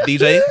enough,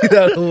 DJ.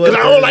 Because I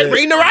don't like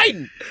reading and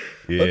writing.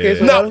 Yeah. Okay,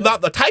 so No,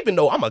 the typing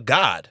though, I'm a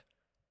god.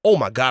 oh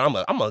my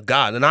God, I'm a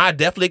god, and I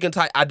definitely can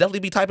type. I definitely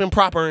be typing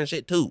proper and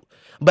shit too.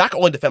 But I can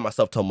only defend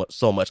myself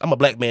so much. I'm a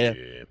black man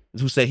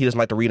who said he doesn't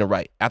like to read and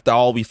write. After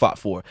all we fought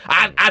for,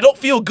 I don't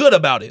feel good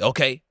about it.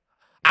 Okay,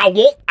 I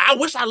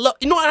wish I loved.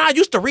 You know what? I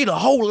used to read a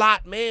whole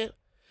lot, man.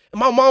 And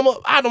my mama,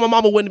 I know my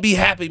mama wouldn't be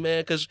happy,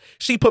 man, because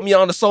she put me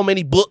on to so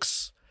many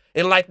books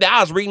and like that.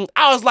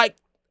 I was like.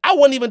 I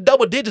wasn't even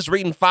double digits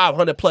reading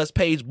 500 plus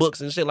page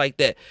books and shit like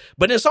that.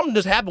 But then something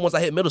just happened once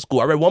I hit middle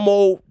school. I read one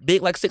more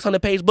big like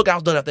 600 page book. I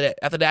was done after that.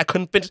 After that, I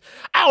couldn't finish.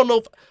 I don't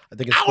know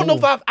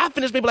if I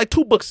finished maybe like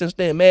 2 books since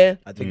then, man.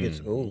 I think it's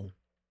school.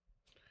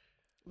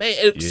 Man,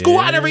 at school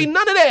I didn't read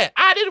none of that.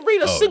 I didn't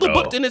read a single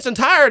book in its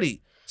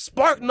entirety.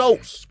 Spark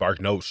Notes,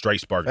 straight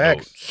Spark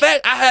Notes.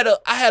 Fact, I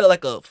had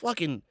like a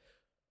fucking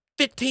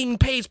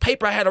 15-page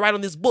paper I had to write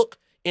on this book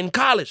in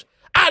college.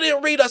 I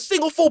didn't read a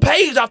single full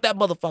page off that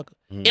motherfucker.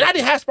 And I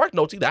didn't have Spark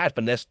Notes either. I had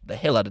finessed the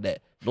hell out of that.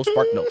 No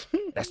Spark Notes.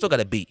 I still got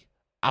a B.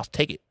 I'll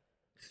take it.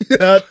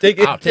 I'll take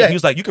it. He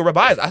was like, you can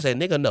revise. I said,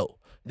 nigga, no.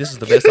 This is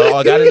the best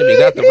I got into me.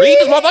 Got to read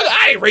this motherfucker?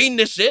 I ain't reading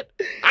this shit.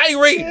 I ain't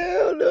reading.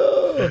 Hell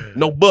no.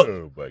 No book.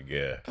 Oh my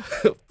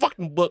God.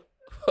 Fucking book.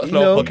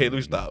 Okay, let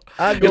me stop.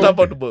 Let's talk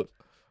about the book.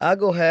 I'll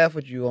go half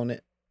with you on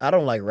it. I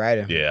don't like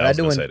writing. Yeah, I was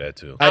gonna say that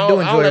too. I do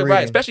enjoy reading.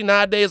 Writing, especially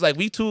nowadays. Like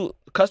we too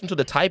accustomed to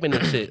the typing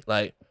and shit.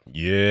 Like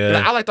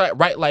I like to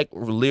write like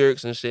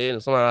lyrics and shit,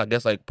 and sometimes I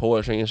guess like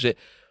poetry and shit.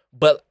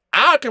 But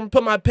I can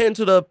put my pen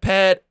to the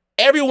pad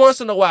every once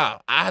in a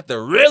while. I have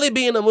to really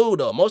be in the mood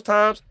though. Most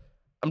times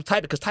I'm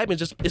typing because typing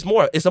is it's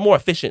a more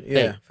efficient thing.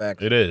 Yeah,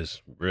 fact. It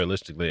is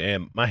realistically,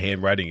 and my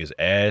handwriting is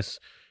ass.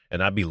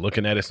 And I be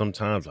looking at it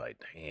sometimes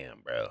like, damn,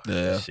 bro,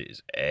 this shit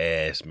is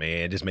ass,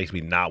 man. It just makes me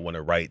not want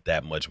to write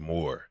that much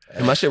more.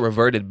 And my shit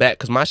reverted back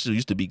because my shit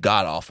used to be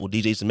god awful.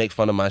 DJs used to make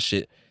fun of my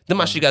shit. Then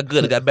my shit got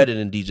good. It got better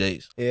than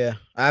DJs. Yeah,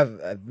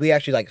 we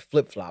actually like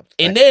flip flopped.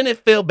 And then it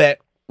fell back.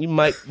 We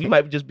might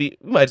just be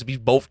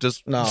both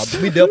just. No,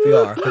 we definitely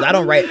are because I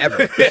don't write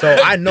ever, so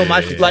I know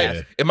my shit's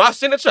like. In my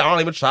signature, I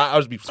don't even try. I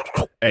just be.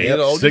 Hey,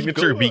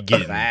 signature be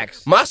getting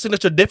facts. My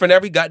signature different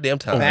every goddamn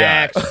time.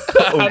 Facts.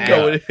 I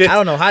know what it is. I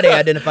don't know how they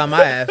identify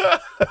my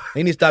ass.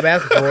 They need to stop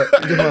asking for it.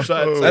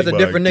 That's a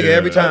different nigga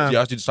every time.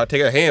 Y'all should just start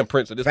taking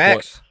handprints at this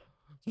Facts.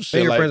 point.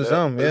 Fingerprints or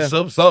something. Yeah.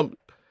 Something.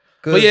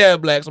 But yeah,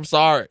 blacks, I'm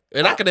sorry.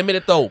 And I can admit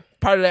it though.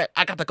 Part of that,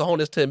 I got the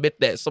cojones to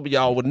admit that. Some of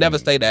y'all would never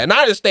say that. And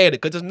I understand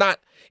it because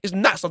it's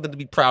not something to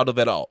be proud of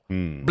at all.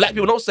 Black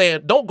people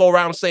don't go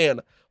around saying,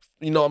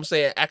 you know what I'm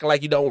saying, acting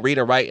like you don't read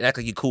and write and act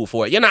like you're cool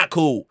for it. You're not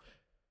cool.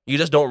 You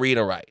just don't read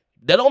and write.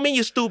 That don't mean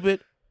you're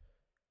stupid.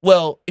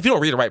 Well, if you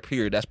don't read and write,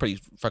 period, that's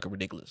pretty fucking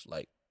ridiculous.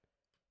 Like,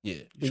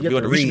 yeah. You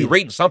should be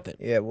reading something.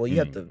 Yeah, well, you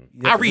have to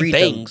I read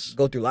things.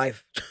 Go through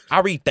life. I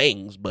read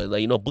things, but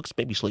like, books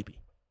make me sleepy.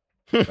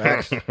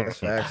 Facts. That's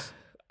facts.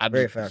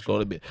 Very just go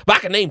to bed. But I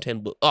can name 10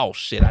 books. Oh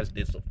shit, I just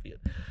did something.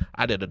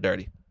 I did the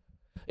dirty.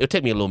 It'll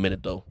take me a little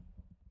minute though.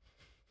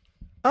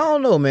 I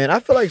don't know, man. I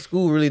feel like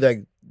school really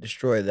like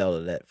destroyed all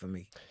of that for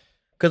me.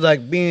 Cause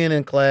like being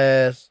in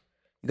class,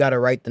 you gotta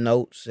write the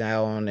notes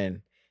down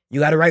and you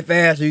gotta write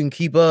fast so you can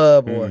keep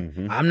up, or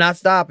I'm not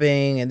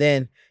stopping. And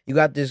then you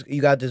got this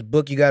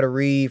book you gotta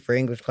read for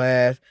English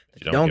class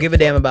that you don't give a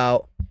damn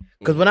about.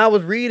 Cause when I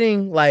was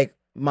reading like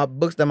my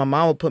books that my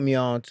mom would put me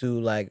on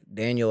to, like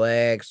Daniel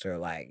X or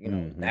like,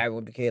 Married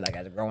with the Kid, like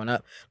as growing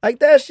up, like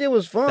that shit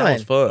was fun. That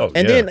was fun.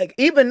 And then like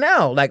even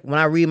now, like when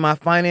I read my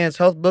finance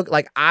health book,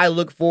 like I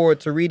look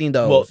forward to reading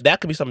those. Well,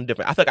 that could be something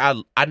different. I feel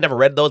like I never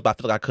read those, but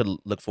I feel like I could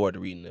look forward to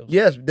reading those.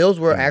 Yes, those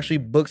were actually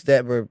books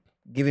that were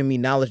giving me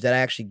knowledge that I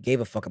actually gave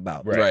a fuck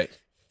about. Right.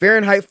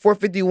 Fahrenheit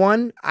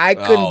 451, I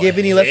couldn't give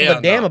any less of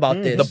a damn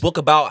about this. The book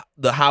about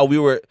the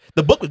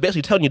book was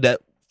basically telling you that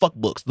fuck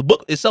books. The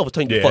book itself was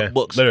telling you fuck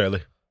books.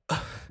 Literally.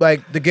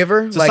 Like The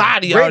Giver,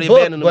 Society like, already great book,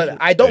 abandoned but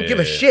I don't give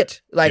a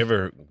shit. Like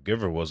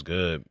Giver was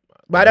good,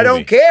 but I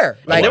don't care.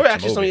 Like they were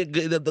actually some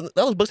good,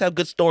 those books have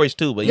good stories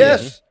too. But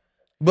yes,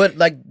 but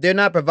like they're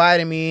not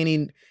providing me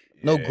any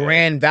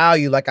grand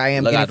value like I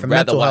am getting from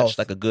mental health.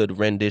 Like a good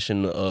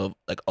rendition of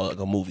like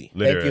a movie.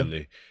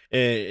 Literally.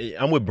 And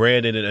I'm with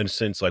Brandon in a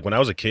sense, like when I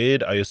was a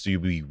kid, I used to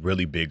be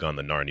really big on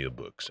the Narnia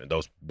books. And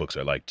those books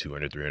are like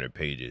 200, 300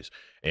 pages.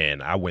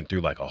 And I went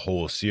through like a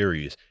whole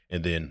series.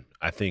 And then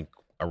I think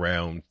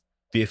around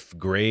 5th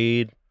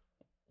grade,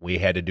 we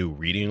had to do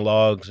reading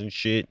logs and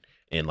shit.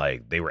 And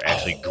like they were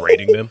actually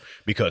grading them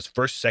because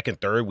 1st, 2nd,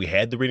 3rd, we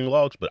had the reading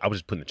logs, but I was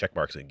just putting the check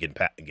marks and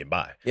getting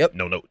by. Yep.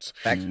 No notes.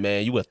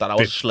 Man, you would have thought I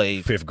was a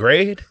slave. 5th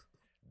grade,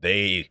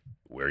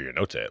 where are your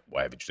notes at?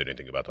 Why haven't you said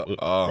anything about the book?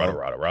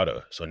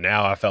 Rada. So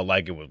now I felt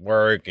like it was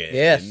work. And,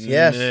 yes.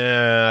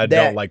 I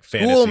don't like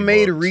fantasy School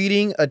made books.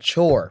 reading a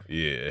chore.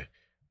 Yeah.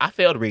 I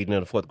failed reading in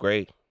the 4th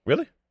grade.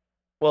 Really?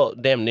 Well,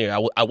 damn near.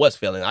 I was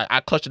failing. I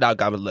clutched it out,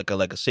 got me like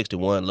a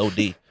 61, low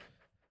D.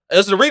 It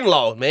was the reading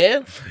log,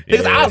 man.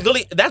 Because I was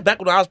literally, that's back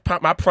when I was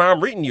my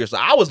prime reading year. So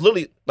I was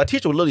literally, my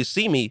teacher would literally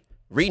see me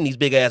reading these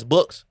big ass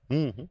books.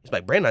 He's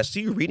like, Brandon, I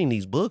see you reading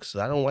these books.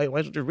 I don't why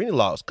don't you reading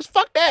logs? Because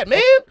fuck that,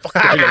 man. Fuck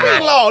the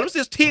reading logs.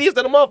 This is tedious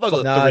than a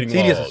motherfucker. Nah,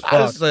 tedious as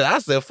fuck. I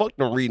said, fuck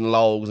them reading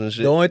logs and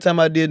shit. The only time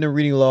I did the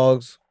reading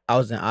logs I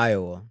was in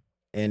Iowa,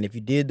 and if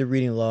you did the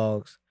reading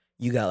logs,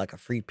 you got like a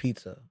free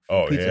pizza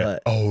from Pizza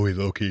Hut. Oh, it's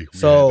okay.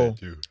 So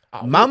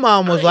my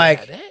mom was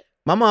like,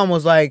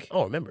 I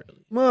don't remember.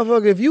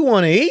 motherfucker, if you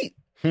want to eat,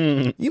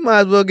 you might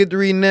as well get to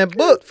reading that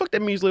book. Fuck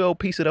that measly old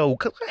pizza though.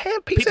 Cause I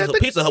had pizza.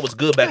 Pizza Hut was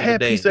good back in the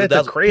day. Pizza at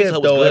the crib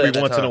though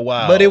every once in a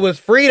while. But it was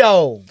free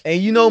though,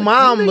 and you know,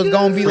 mom was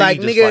gonna be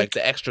like, nigga, like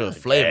the extra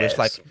flavor. It's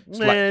like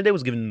man, they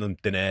was giving them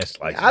thin ass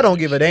slices. I don't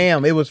give a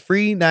damn. It was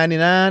free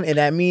 99, and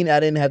that mean I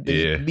didn't have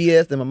the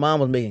BS that my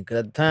mom was making. Because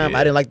at the time,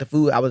 I didn't like the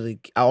food. I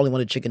only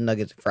wanted chicken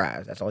nuggets and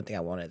fries. That's the only thing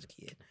I wanted as a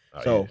kid.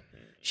 So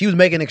she was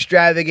making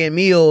extravagant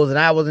meals, and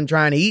I wasn't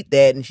trying to eat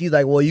that. And she's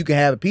like, "Well, you can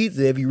have a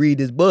pizza if you read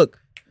this book."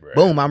 Right.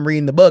 Boom! I'm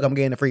reading the book. I'm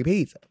getting a free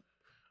pizza.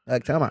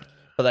 Like, come on.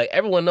 But like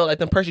everyone know, like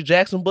them Percy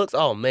Jackson books.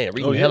 Oh man,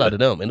 reading the hell out of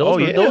them. And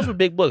those were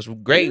big books.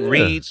 Great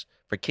reads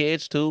for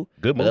kids too.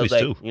 Good movies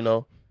too. You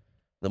know,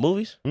 the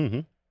movies.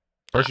 Mm-hmm.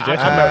 Percy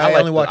Jackson.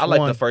 I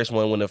liked the first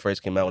one when it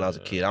first came out when I was a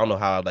kid. I don't know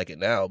how I like it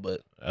now,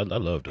 but I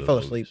loved it. I fell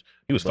asleep.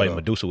 He was fighting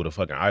Medusa with a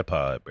fucking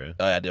iPod, bro.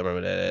 Oh, yeah, I did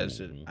remember that.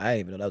 Mm-hmm. I didn't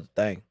even know that was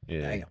a thing.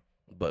 Yeah. Damn.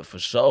 But for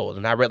sure,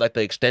 and I read like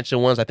the extension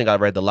ones. I think I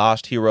read The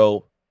Lost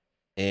Hero,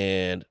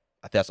 and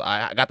I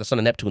got The Son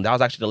of Neptune. That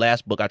was actually the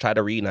last book I tried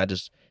to read,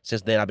 and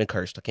since then I've been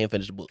cursed. I can't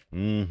finish the book.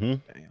 Mm-hmm.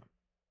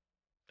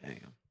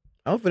 Damn.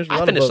 I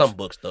finished some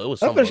books though.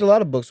 I finished a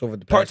lot of books over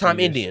the past Part-Time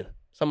Indian,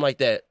 something like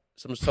that.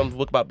 Some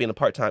book about being a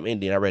part-time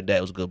Indian. I read that.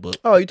 It was a good book.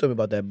 Oh, you told me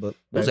about that book.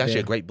 It was actually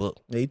a great book.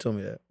 Yeah, you told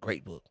me that.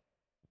 Great book.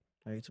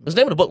 What's the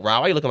name of the book,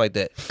 Rob? Why are you looking like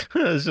that?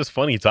 It's just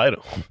funny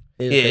title.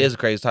 It is a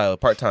crazy title.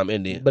 Part-time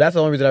Indian. But that's the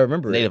only reason I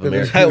remember it. Native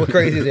American. The title was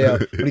crazy as hell.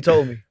 But he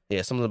told me.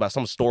 Yeah, something about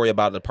some story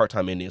about the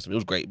part-time Indians. It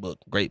was a great book.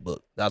 Great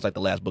book. That was like the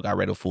last book I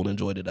read. A fool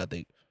enjoyed it, I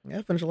think. Yeah,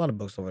 I finished a lot of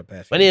books over the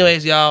past. But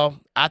anyways, y'all,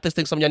 I just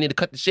think some of y'all need to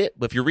cut the shit.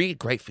 But if you read,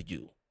 great for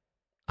you.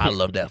 I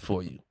love that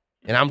for you.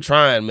 And I'm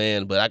trying,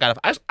 man. But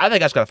I think I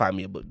just gotta find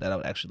me a book that I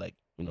would actually like.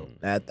 You know,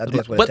 I think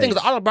that's what but things,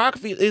 the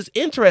autobiography is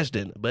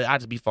interesting. But I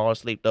just be falling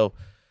asleep though.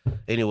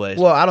 Anyways,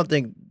 well, I don't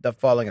think the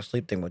falling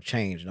asleep thing will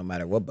change no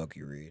matter what book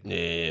you read.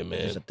 Yeah, man,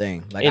 it's a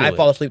thing. Like I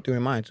fall asleep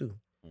during mine too.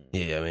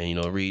 Yeah, man. You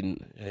know,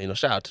 reading. You know,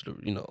 shout out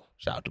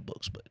to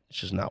books, but it's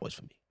just not always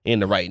for me.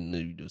 And the writing,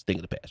 you do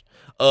think of the past.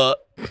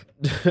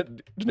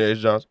 Daenerys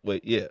Johnson.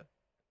 Wait, yeah.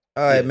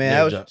 All right, man.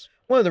 I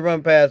wanted to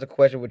run past a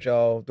question with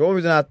y'all. The only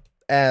reason I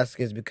ask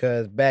is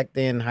because back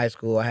then in high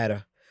school,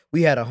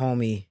 we had a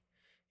homie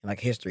in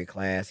like history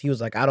class. He was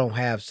like, "I don't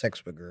have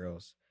sex with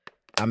girls.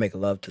 I make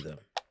love to them."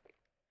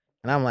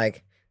 And I'm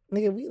like,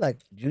 "Nigga, we like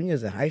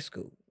juniors in high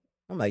school."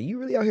 I'm like, "You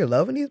really out here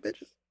loving these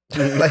bitches?"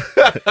 Like,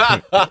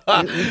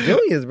 we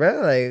juniors,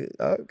 bro. Like,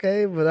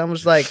 okay, but I'm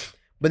just like,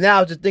 but now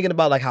I was just thinking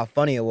about like how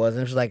funny it was,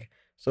 and it's like,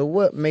 so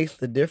what makes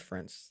the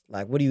difference?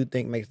 Like, what do you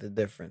think makes the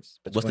difference?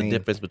 What's the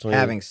difference between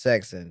having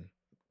sex and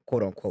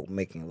quote unquote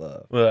making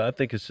love? Well, I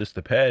think it's just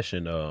the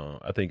passion.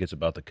 I think it's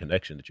about the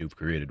connection that you've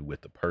created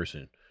with the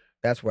person.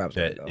 That's where I was.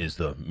 That is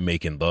the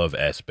making love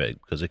aspect,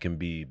 because it can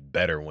be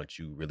better once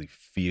you really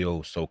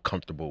feel so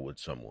comfortable with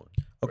someone.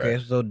 Okay,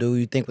 right? So do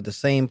you think with the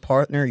same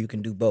partner you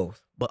can do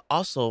both? But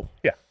also,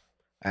 yeah,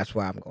 that's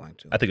where I'm going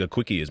to. I think a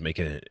quickie is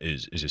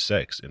just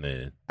sex, and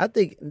then I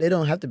think they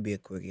don't have to be a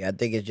quickie. I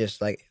think it's just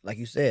like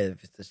you said,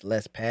 if it's just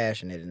less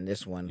passionate in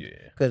this one,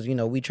 because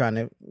we trying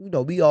to,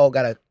 we all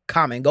got a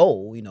common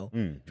goal,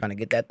 trying to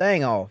get that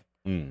thing off.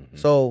 Mm-hmm.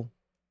 So.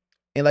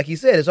 And like you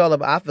said, it's all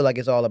about. I feel like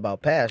it's all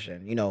about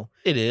passion.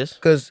 It is,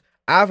 because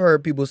I've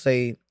heard people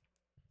say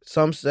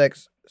some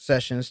sex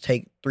sessions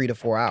take 3 to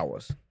 4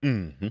 hours,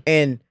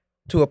 and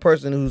to a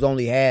person who's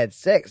only had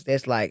sex,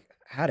 that's like,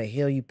 how the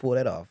hell you pull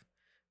that off?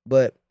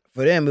 But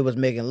for them, it was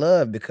making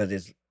love because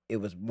it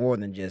was more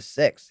than just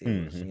sex.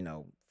 It was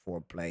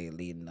foreplay,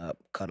 leading up,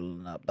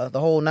 cuddling up, the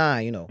whole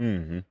nine.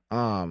 And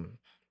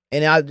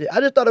I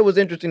just thought it was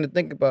interesting to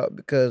think about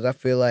because I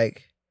feel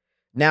like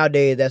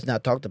nowadays that's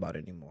not talked about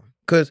anymore.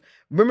 Because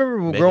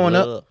remember growing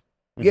up,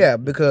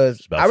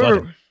 because I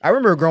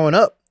remember growing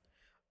up,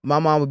 my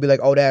mom would be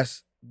like, "Oh,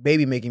 that's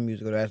baby making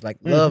music, or that's like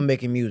love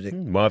making music."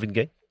 Marvin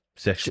Gaye,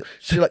 sexual,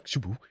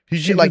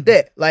 shit like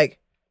that. Like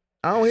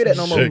I don't hear that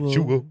no more.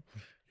 Sexual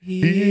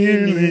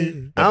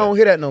healing. I don't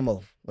hear that no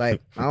more. Like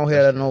I don't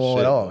hear that no more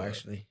at all.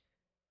 Actually,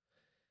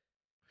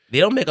 they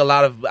don't make a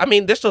lot of. I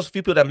mean, there's just a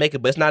few people that make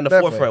it, but it's not in the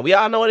forefront. We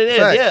all know what it is.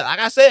 Fact. Yeah, like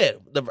I said,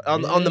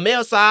 on the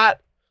male side,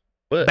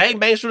 bang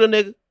bang shoot a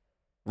nigga.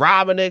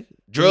 Rob a nigga,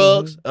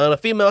 drugs. On the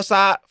female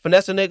side,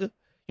 finesse a nigga. You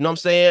know what I'm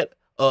saying?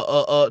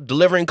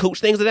 Delivering cooch,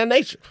 things of that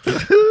nature.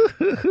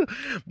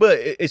 But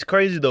it's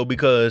crazy though,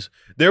 because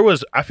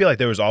I feel like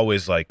there was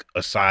always like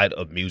a side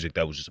of music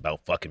that was just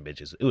about fucking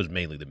bitches. It was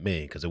mainly the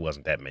men, because there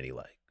wasn't that many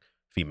like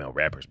female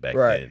rappers back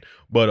then.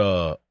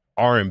 But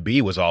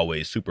R&B was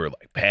always super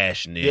like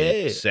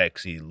passionate,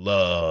 sexy,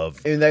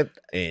 love,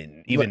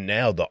 and even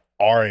now the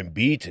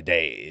R&B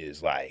today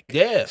is like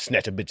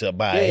snatch a bitch up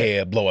by her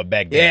hair, blow it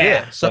back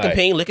down, sucking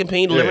pain, licking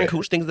pain, delivering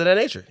cooch, things of that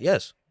nature.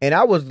 Yes. And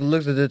I was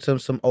listening to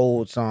some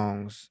old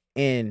songs,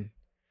 and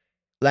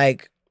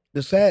like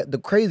the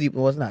crazy,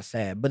 well, it's not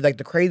sad, but like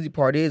the crazy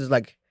part is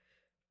like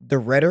the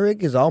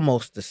rhetoric is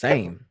almost the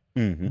same.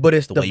 but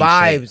it's the way you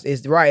say it. vibes.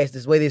 It's right. It's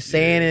this way they're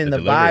saying it and the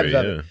delivery, vibes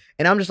of it.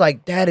 And I'm just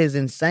like, that is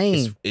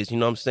insane. It's you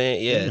know what I'm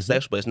saying? Yeah, it's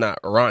sexual, but it's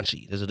not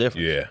raunchy. There's a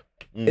difference. Yeah.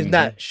 It's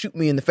not shoot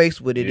me in the face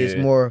with it. It's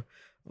Yeah. more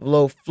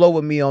flow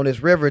with me on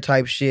this river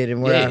type shit.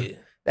 And where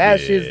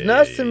that shit's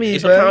nuts to me.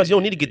 And bro. sometimes you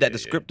don't need to get that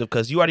descriptive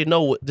because you already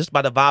know just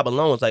by the vibe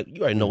alone. It's like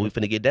you already know we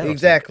finna get down.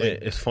 Exactly.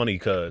 It's funny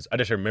because I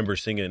just remember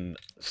singing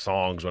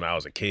songs when I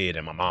was a kid,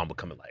 and my mom would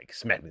come and like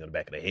smack me on the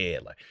back of the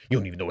head, like, "You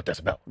don't even know what that's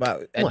about."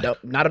 But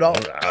What? not at all.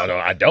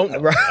 I don't know.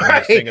 Right. I'm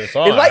just singing a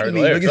song. Enlighten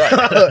I heard the me.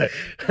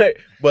 lyrics, right.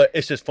 But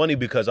it's just funny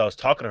because I was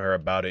talking to her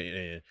about it,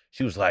 and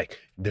she was like,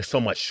 "There's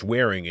so much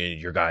swearing in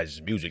your guys'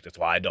 music. That's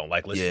why I don't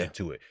like listening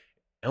to it."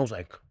 And I was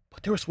like,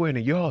 "But they were swearing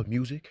in your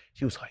music."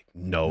 She was like,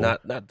 "No,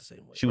 Not the same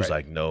way. She was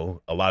like,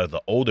 no, a lot of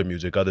the older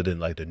music, other than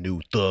like the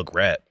new thug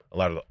rap, a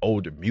lot of the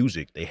older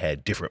music, they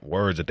had different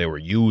words that they were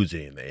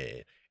using,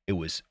 and it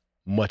was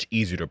much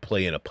easier to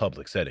play in a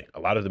public setting. A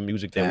lot of the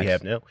music that we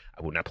have now,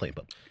 I would not play in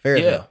public." Fair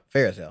as hell.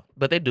 Fair as hell.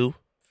 But they do.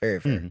 Very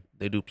fair.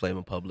 They do play them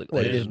in public.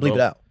 Well, they just bleep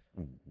it out.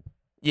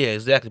 Yeah,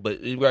 exactly.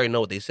 But we already know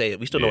what they say.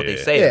 We still know what they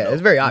say. Yeah,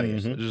 it's very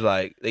obvious. It's just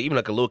like even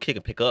like a little kid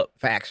can pick up.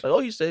 Facts. Like, oh,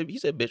 he said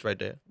bitch right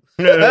there.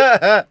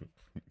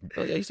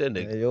 Oh yeah, he said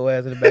nigga. Your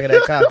ass in the back of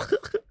that car.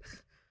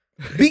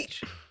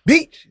 Beach.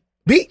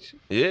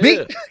 Yeah.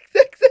 Beach.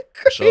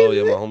 So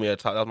yeah, my homie had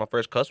taught. That was my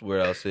first cuss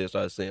word I said.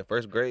 Started saying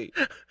first grade.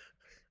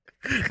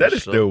 That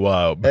is still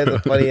wild. That's a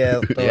funny ass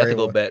story. You have to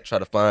go back try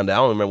to find out. I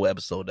don't remember what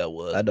episode that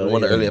was. I don't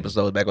one of the either. early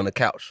episodes back on the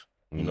couch.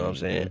 You know what I'm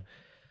saying?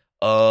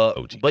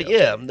 OG But couch.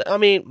 yeah, I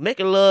mean,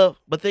 making love.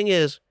 But thing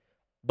is,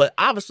 but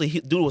obviously,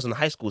 dude was in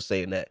high school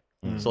saying that.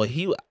 So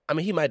he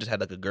might just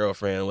have like a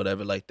girlfriend or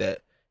whatever like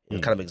that,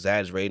 and kind of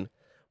exaggerating.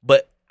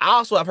 But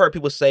I've heard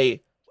people say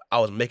I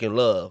was making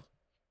love,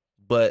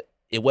 but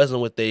it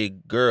wasn't with a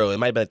girl. It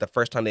might be like the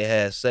first time they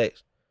had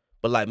sex.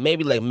 But like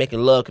maybe like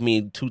making love can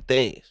mean two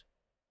things,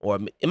 or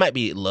it might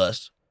be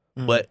lust,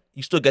 but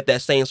you still get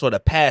that same sort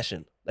of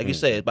passion. Like you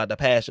said, about the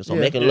passion. So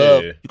making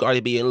love, you can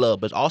already be in love,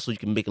 but also you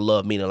can make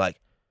love meaning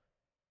like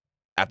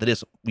after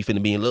this we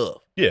finna be in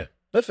love. Yeah.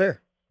 That's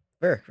fair.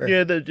 Fair.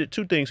 Yeah, the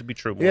two things would be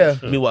true. Yeah.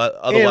 Meanwhile,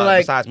 otherwise,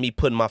 like- besides me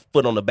putting my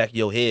foot on the back of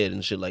your head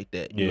and shit like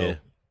that, you know.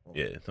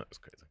 Yeah, that's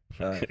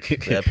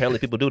crazy. Yeah, apparently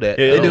people do that.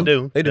 Yeah, I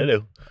don't- they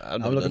do. I've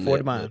I'm never looking done forward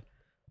to that,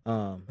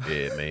 mine.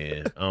 Yeah,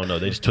 man. I don't know.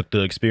 They just took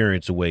the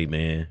experience away,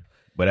 man.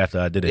 But after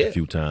I did it a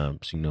few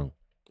times, you know.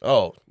 but-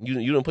 Oh, you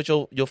didn't put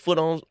your foot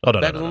on Oh,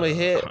 no, back no, of no, my no.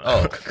 head?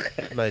 Oh,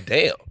 I'm like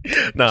damn.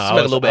 No, Smell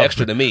a little bit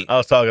extra than me. I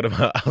was talking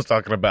about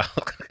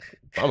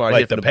I'm already like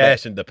here for the back.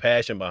 passion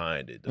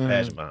behind it,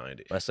 passion behind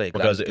it. I say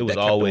Because get it was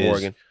that Captain always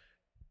Morgan.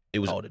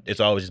 it's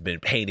always just been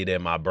painted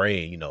in my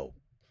brain, you know,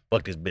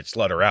 fuck this bitch,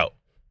 slut her out.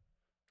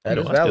 That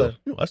You is know, I still- valid.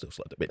 I still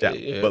slut the bitch out.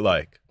 Yeah. But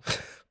like,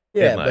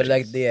 Yeah, and, but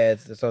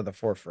it's on the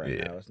forefront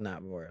Yeah. now. It's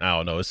not more. I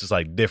don't know. It's just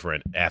like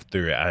different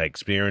after I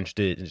experienced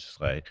it. It's just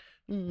like,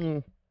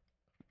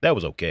 that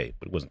was okay,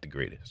 but it wasn't the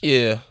greatest.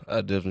 Yeah,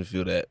 I definitely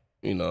feel that.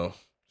 You know.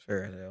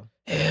 Fair as hell.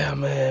 Yeah,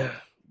 man.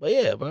 But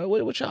yeah, bro.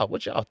 What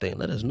y'all think?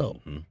 Let us know.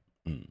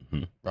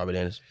 Robert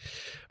Anderson.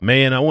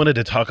 Man, I wanted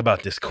to talk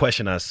about this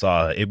question I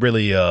saw. It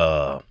really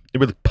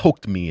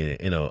poked me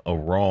in a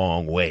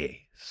wrong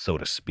way, so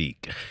to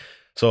speak.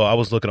 So I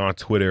was looking on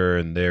Twitter,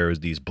 and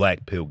there's these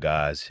black pill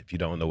guys. If you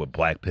don't know what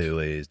black pill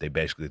is, they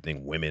basically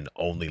think women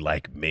only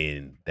like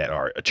men that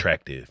are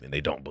attractive, and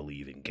they don't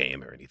believe in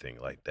game or anything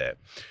like that.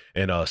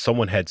 And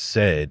someone had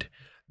said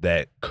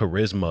that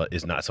charisma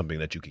is not something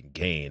that you can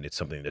gain. It's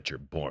something that you're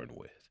born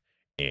with.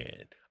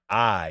 And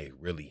I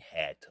really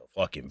had to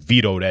fucking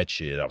veto that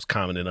shit. I was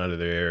commenting under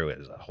there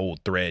as a whole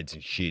threads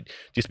and shit,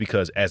 just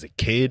because as a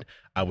kid,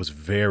 I was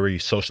very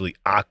socially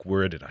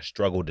awkward and I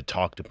struggled to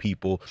talk to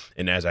people.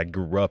 And as I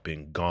grew up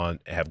and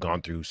have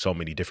gone through so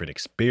many different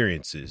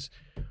experiences,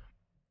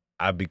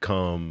 I've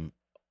become,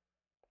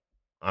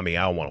 I mean,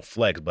 I don't want to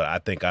flex, but I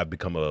think I've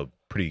become a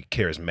pretty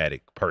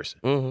charismatic person.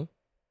 Mm-hmm.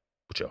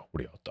 What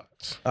are y'all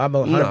thoughts? I'm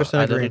 100%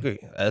 I agree. agree.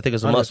 I think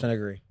it's a 100% muscle.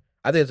 agree.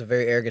 I think it's a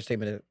very arrogant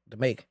statement to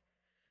make.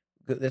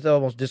 It's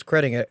almost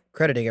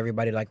crediting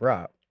everybody like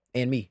Rob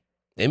and me.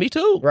 And me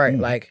too. Right.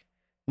 Like,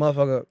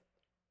 motherfucker,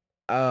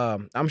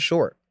 I'm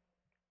short.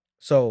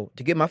 So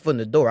to get my foot in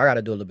the door, I got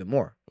to do a little bit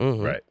more.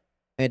 Mm-hmm. Right.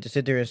 And to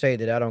sit there and say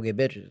that I don't get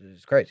bitches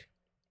is crazy.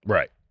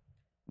 Right.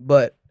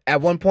 But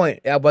at one point,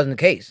 that wasn't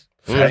the case.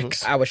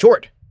 Facts. I was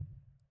short.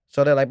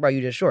 So they're like, bro,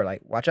 you just short.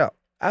 Like, watch out.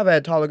 I've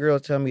had taller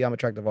girls tell me I'm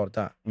attractive all the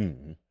time.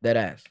 Mm-hmm. That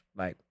ass.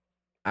 Like,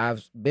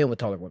 I've been with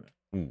taller women.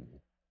 Mm-hmm.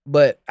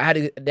 But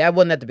that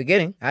wasn't at the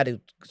beginning. I had to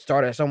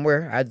start at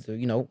somewhere. I had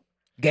to,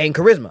 gain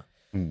charisma.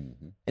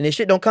 Mm-hmm. And this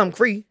shit don't come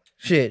free.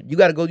 Shit, you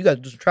gotta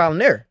do some trial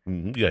and error.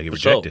 Mm-hmm. You gotta get For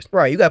sure. rejected.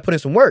 Right, you gotta put in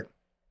some work.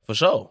 For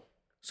sure.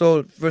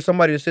 So for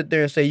somebody to sit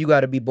there and say you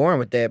gotta be born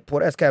with that, boy,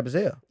 that's cap as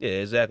hell. Yeah,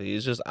 exactly.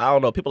 It's just I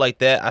don't know. People like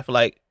that, I feel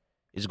like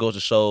it just goes to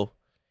show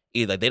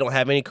either like they don't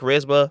have any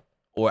charisma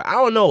or I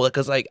don't know.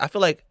 Because like I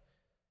feel like,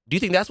 do you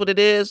think that's what it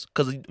is?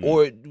 Because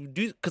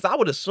I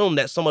would assume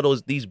that some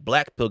of these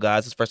black pill guys.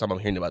 This is the first time I'm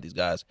hearing about these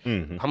guys.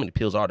 Mm-hmm. How many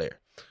pills are there?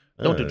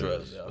 Don't do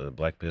drugs. Yo.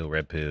 Black pill,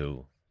 red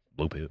pill,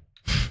 blue pill.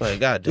 Like,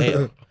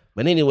 goddamn.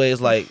 But anyways,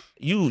 like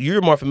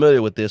you're more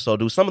familiar with this. So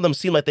do some of them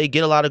seem like they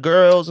get a lot of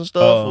girls and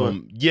stuff?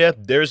 Yeah,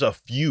 there's a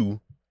few,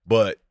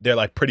 but they're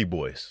like pretty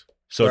boys.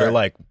 So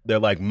they're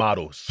like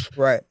models.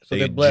 Right. So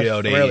they're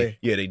blessed, really.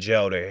 Yeah, they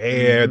gel their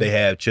hair. They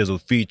have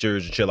chiseled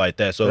features and shit like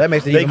that. So that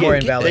makes it even more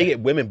invalid. They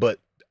get women, but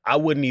I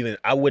wouldn't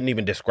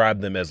even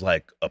describe them as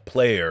like a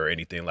player or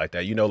anything like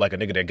that. You know, like a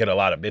nigga that get a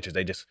lot of bitches.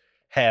 They just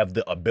have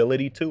the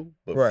ability to,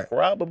 but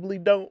probably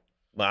don't.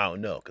 Well, I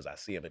don't know because I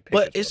see them in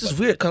pictures. But it's just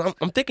weird because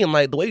I'm thinking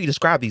like the way you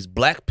describe these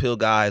black pill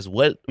guys.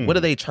 What are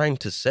they trying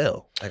to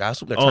sell? Like I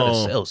assume they're trying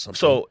to sell something.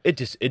 So it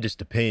just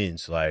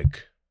depends.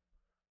 Like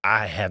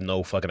I have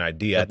no fucking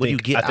idea.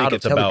 Like, I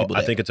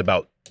think it's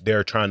about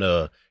they're trying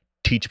to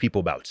teach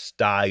people about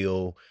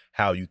style,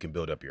 how you can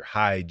build up your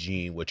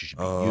hygiene, what you should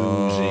be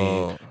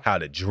using, how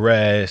to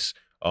dress.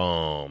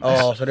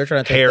 So they're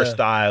trying to take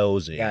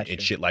hairstyles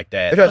and shit like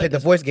that. They're trying to take the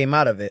voice game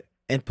out of it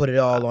and put it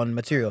all on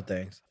material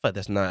things. I feel like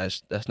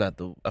that's not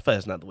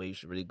the way you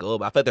should really go.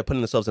 But I feel like they're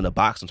putting themselves in a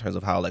box in terms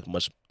of how like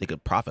much they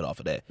could profit off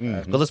of that.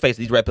 Because let's face it,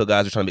 these red pill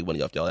guys are trying to make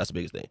money off y'all. That's the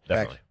biggest thing.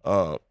 Definitely.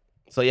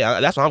 So yeah,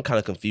 that's what I'm kind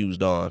of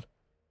confused on.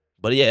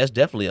 But yeah, it's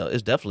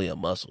definitely a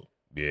muscle.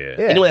 Yeah.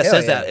 Anyone that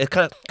says that, it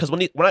kind of because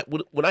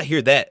when I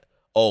hear that,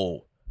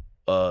 you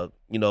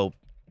know,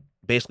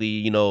 basically,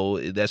 you know,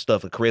 that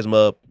stuff,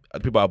 charisma,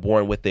 people are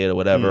born with it or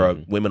whatever,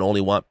 or women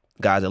only want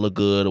guys that look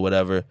good or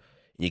whatever.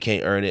 You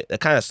can't earn it. That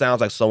kind of sounds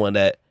like someone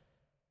that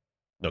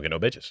don't get no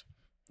bitches.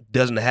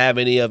 Doesn't have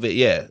any of it.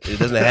 Yeah, it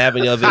doesn't have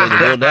any of it,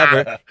 and will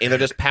never. And they're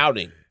just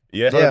pouting.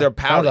 Yeah, they're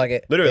pouting. Sounds like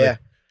it. Literally. Yeah.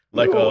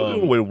 Like,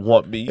 you wouldn't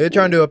want me. They're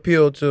trying to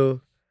appeal to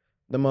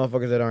the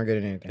motherfuckers that aren't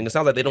getting anything. And it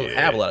sounds like they don't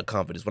have a lot of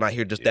confidence when I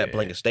hear just that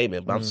blanket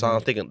statement. But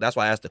I'm thinking that's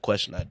why I asked the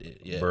question I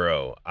did. Yeah,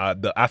 bro.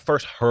 I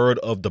first heard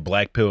of the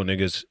black pill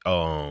niggas.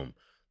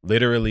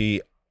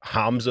 Literally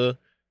Hamza.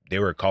 They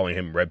were calling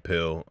him Red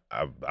Pill.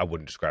 I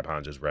wouldn't describe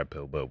Hamza as Red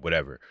Pill, but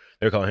whatever.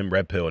 They were calling him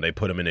Red Pill, and they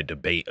put him in a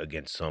debate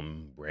against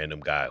some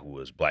random guy who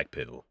was Black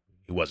Pill.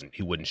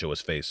 He wouldn't show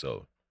his face,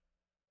 so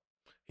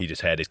he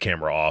just had his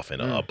camera off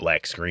and a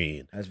black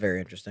screen. That's very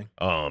interesting.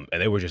 And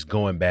they were just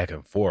going back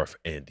and forth,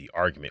 and the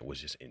argument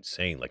was just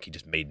insane. Like, he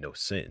just made no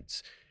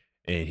sense.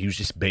 And he was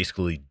just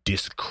basically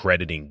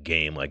discrediting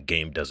game, like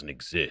game doesn't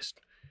exist.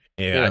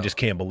 And I just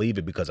can't believe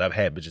it because I've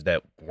had bitches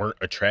that weren't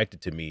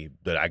attracted to me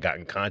that I got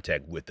in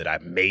contact with that I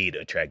made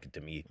attracted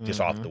to me just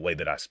off the way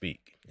that I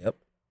speak. Yep.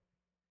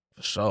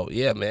 For sure.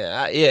 Yeah,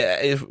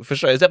 man. For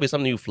sure. It's definitely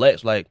something you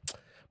flex. Like,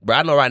 bro,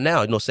 I know right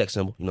now, sex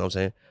symbol. You know what I'm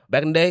saying?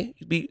 Back in the day,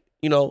 you'd be,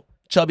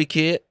 chubby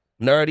kid,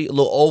 nerdy, a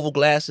little oval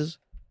glasses,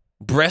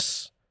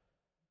 breasts.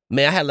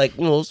 Man, I had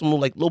some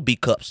like little B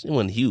cups. It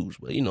wasn't huge,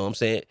 but you know what I'm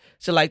saying?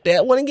 Shit like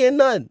that. Wasn't getting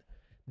nothing.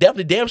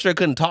 Definitely damn sure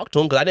couldn't talk to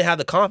him because I didn't have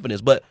the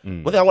confidence. But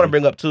one thing I want to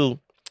bring up too,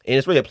 and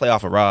it's really a play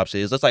off of Rob's,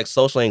 is it's like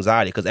social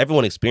anxiety because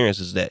everyone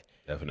experiences that.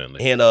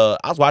 Definitely. And I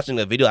was watching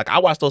a video, like I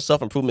watch those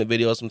self-improvement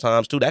videos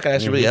sometimes too. That can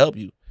actually really help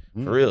you.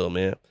 For real,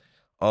 man.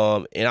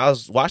 And I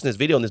was watching this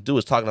video and this dude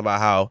was talking about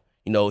how,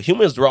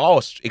 humans are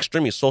all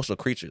extremely social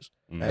creatures.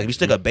 Like if you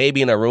stick a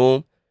baby in a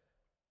room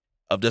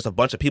of just a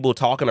bunch of people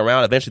talking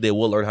around, eventually they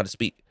will learn how to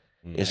speak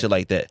and shit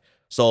like that.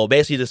 So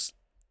basically just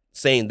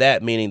saying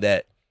that, meaning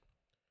that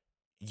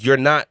you're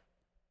not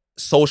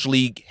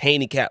socially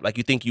handicapped like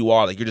you think you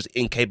are, like you're just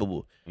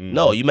incapable.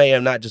 No, you may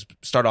have not just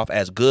start off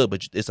as good,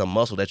 but it's a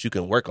muscle that you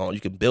can work on.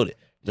 You can build it.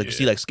 Like you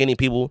see like skinny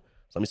people,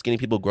 some skinny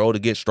people grow to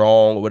get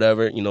strong or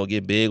whatever,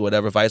 get big,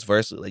 whatever, vice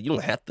versa. Like you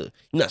don't have to,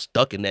 you're not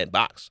stuck in that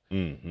box.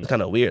 It's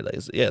kind of weird. Like,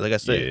 like I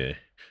said. Yeah.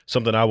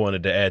 Something I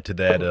wanted to add to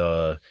that,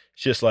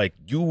 it's just like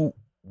you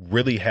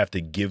really have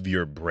to give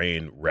your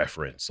brain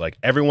reference. Like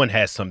everyone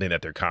has something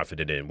that they're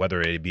confident in,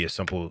 whether it be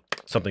something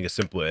as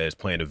simple as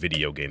playing a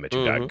video game that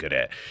you got good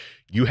at.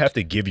 You have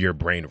to give your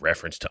brain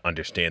reference to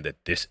understand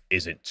that this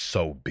isn't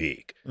so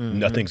big.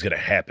 Nothing's going to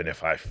happen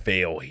if I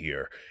fail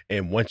here.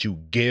 And once you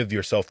give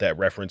yourself that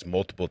reference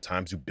multiple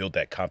times, you build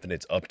that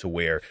confidence up to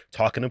where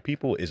talking to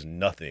people is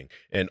nothing.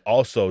 And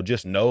also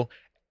just know,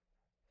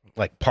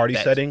 like party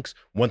settings,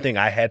 one thing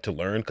I had to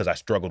learn because I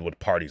struggled with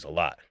parties a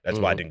lot. That's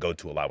why I didn't go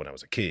to a lot when I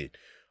was a kid.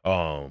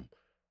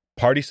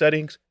 Party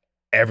settings,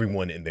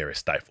 everyone in there is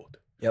stifled.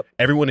 Yep.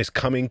 Everyone is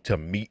coming to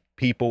meet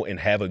people and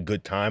have a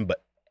good time,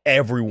 but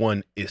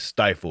everyone is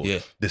stifled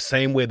the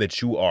same way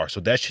that you are.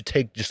 So that should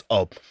take just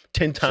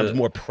 10 times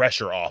more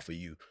pressure off of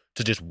you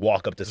to just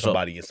walk up to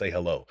somebody and say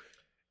hello.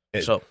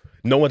 So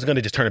no one's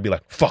gonna just turn and be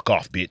like, "Fuck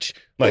off, bitch!"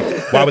 Like,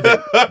 why would they?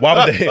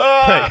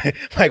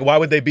 Why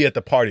would they be at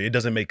the party? It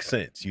doesn't make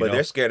sense. But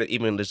they're scared of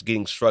even just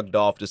getting shrugged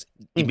off, just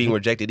being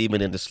rejected, even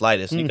in the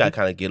slightest. You gotta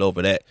kind of get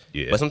over that.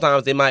 Yeah. But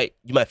sometimes you might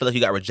feel like you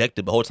got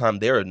rejected, but the whole time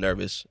they're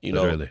nervous.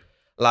 Literally.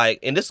 Like,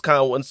 and this is kind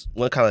of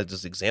one kind of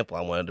just example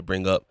I wanted to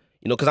bring up.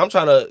 Because I'm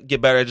trying to get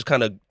better at just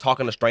kind of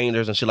talking to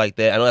strangers and shit like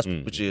that. I know that's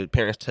what your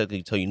parents tell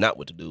you not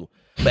what to do.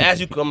 But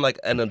as you become like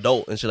an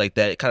adult and shit like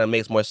that, it kind of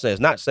makes more sense.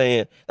 Not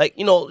saying like,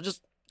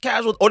 just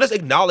casual or just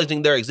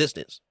acknowledging their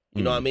existence.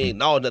 You know what I mean?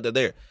 Knowledge that they're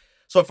there.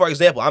 So for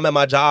example, I'm at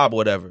my job or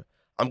whatever.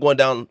 I'm going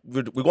down,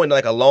 we're going down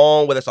like a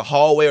long, whether it's a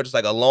hallway or just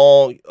like a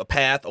long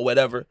path or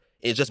whatever.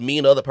 It's just me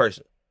and the other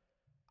person.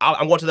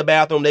 I'm going to the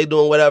bathroom. They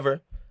doing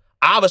whatever.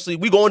 Obviously,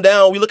 we going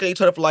down. We look at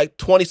each other for like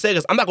 20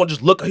 seconds. I'm not going to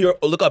just look here,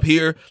 look up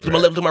here, to my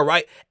left, to my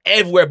right,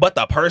 everywhere but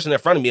the person in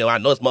front of me. I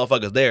know this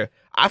motherfucker's there.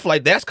 I feel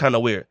like that's kind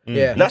of weird.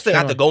 Yeah. Not saying I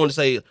have to go and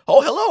say,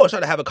 oh, hello, and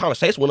try to have a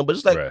conversation with them, but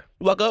just like,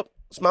 you walk up,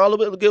 smile a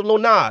little bit, give a little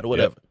nod or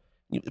whatever.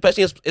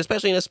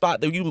 Especially in a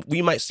spot that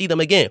you might see them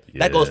again. Yes.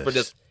 That goes for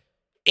just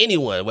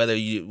anyone,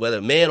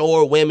 whether men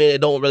or women,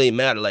 it don't really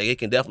matter. Like, it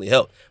can definitely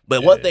help.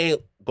 But one thing,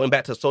 going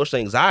back to social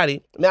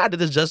anxiety, I did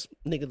this just,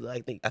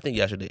 I think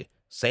yesterday.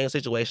 Same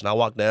situation. I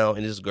walked down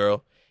and this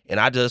girl, and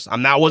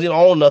wasn't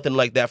on nothing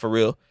like that for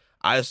real.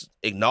 I just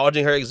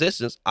acknowledging her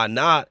existence. I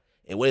nod,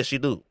 and what did she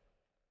do?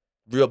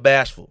 Real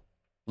bashful.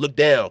 Look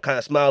down, kind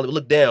of smile,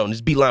 look down,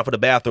 just beeline for the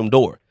bathroom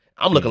door.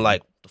 I'm looking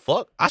like, the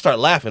fuck? I start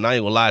laughing. I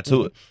ain't gonna lie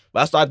to it. But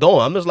I start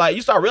going. I'm just like,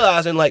 you start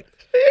realizing, like,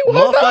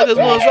 motherfuckers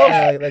want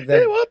social. Like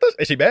that.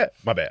 Is she bad?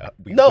 My bad.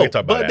 We no, can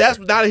talk about but that's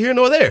neither here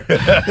nor there.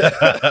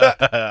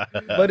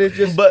 But it's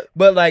just,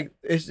 but like,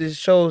 it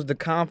shows the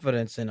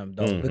confidence in him,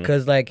 though.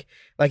 Because, like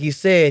he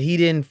said, he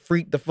didn't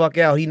freak the fuck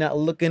out. He not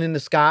looking in the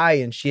sky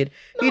and shit.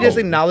 No. He just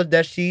acknowledged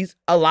that she's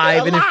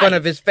alive and in front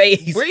of his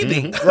face.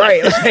 Breathing.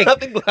 Right.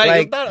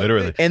 Like,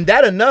 literally. And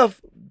that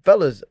enough,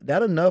 fellas,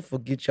 that enough will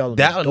get y'all in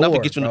the door. That enough to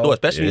get you in the door,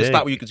 especially in a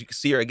spot where you can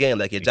see her again,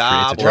 like your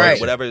job or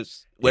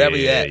whatever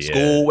you at,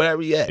 school,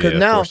 wherever you at. Because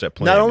now,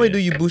 not only do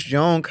you boost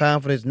your own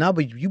confidence, now,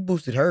 but you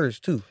boosted hers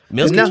too.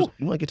 Now, you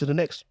want to get to the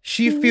next.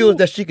 She feels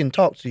that she can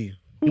talk to you.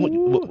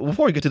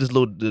 Before we get to this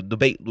little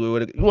debate, you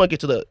want to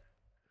get to the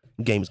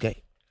game is game.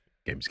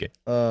 Game is game.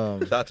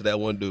 Shout out to that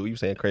one dude. You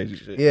saying crazy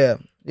shit.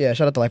 Yeah.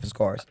 Shout out to Life is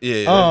Scars.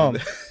 Yeah. All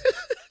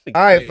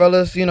right,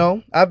 fellas.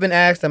 I've been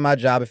asked at my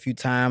job a few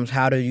times,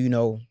 how do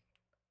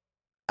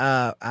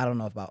I don't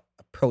know about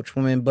approach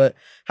women, but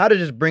how to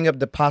just bring up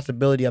the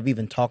possibility of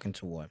even talking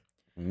to one.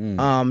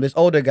 This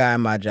older guy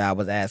in my job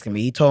was asking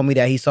me. He told me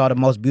that he saw the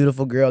most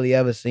beautiful girl he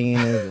ever seen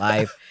in his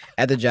life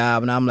at the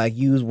job, and I'm like,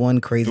 "Use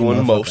one crazy one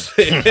the most."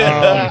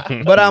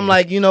 But I'm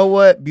like, you know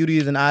what? Beauty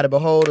is an eye of the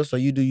beholder, so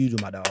you do,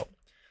 my dog.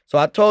 So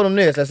I told him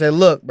this. I said,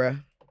 "Look,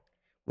 bruh,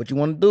 what you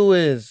want to do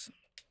is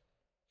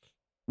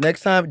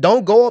next time,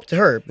 don't go up to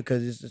her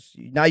because it's just,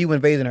 now you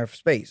invading her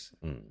space.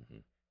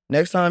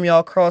 Next time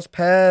y'all cross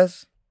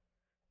paths,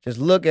 just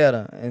look at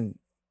her and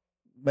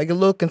make a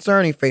little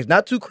concerning face.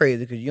 Not too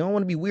crazy because you don't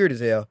want to be weird as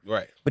hell.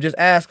 Right. But just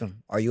ask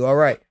them, are you all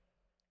right?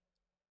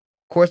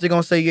 Of course they're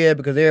going to say yeah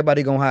because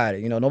everybody going to hide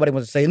it. Nobody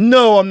wants to say,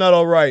 no, I'm not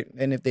all right.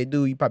 And if they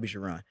do, you probably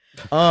should run.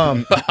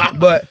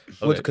 But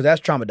because that's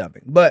trauma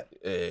dumping. But,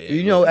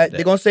 they're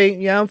going to say,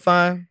 yeah, I'm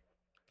fine.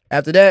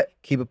 After that,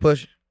 keep it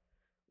pushing.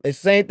 It's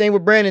the same thing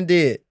what Brandon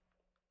did.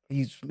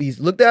 He's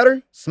looked at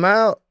her,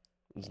 smiled.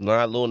 It's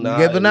not a little nod.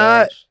 Give a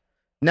nod.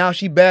 Now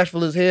she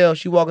bashful as hell.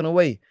 She walking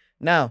away.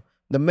 Now,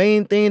 the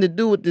main thing to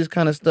do with this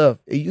kind of stuff,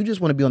 you just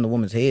want to be on the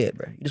woman's head,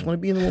 bro. You just want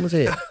to be in the woman's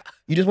head.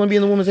 You just want to be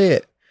in the woman's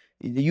head.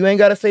 You ain't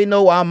got to say,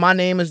 no, my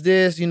name is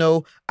this,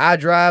 I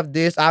drive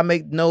this,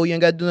 no, you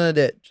ain't got to do none of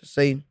that. Just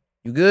say,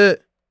 you good?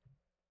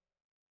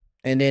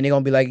 And then they're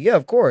going to be like, yeah,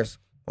 of course.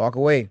 Walk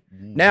away.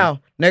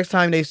 Now, next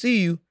time they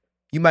see you,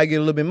 you might get a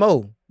little bit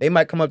more. They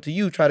might come up to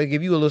you, try to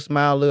give you a little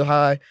smile, a little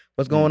hi,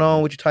 what's going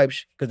on with your type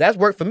shit. Because that's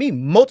worked for me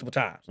multiple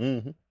times.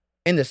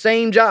 In the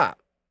same job.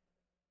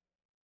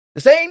 The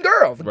same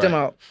girl.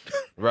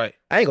 Right.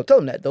 I ain't gonna tell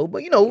them that though,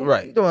 but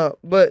right.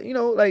 But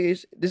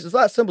this is a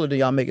lot simpler than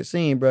y'all make it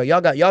seem, bro.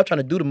 Y'all trying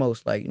to do the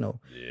most,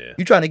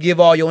 you trying to give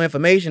all your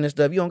information and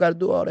stuff. You don't gotta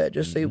do all that.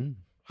 Just say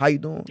how you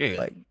doing.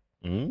 Yeah.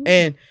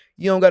 And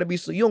you don't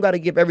gotta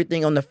give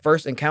everything on the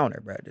first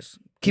encounter, bro. Just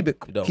keep it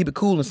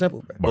cool and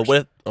simple, bro. But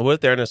what if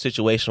they're in a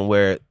situation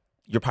where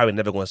you're probably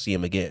never gonna see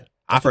him again?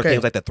 I've heard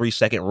things like the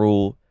 3-second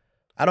rule.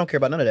 I don't care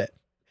about none of that.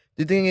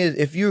 The thing is,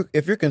 if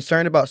you're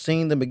concerned about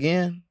seeing them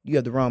again, you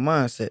have the wrong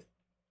mindset.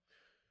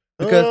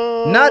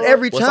 Because not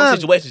every time. Some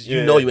situations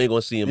you know you ain't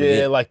gonna see them again.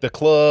 Yeah, like the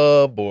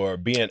club or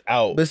being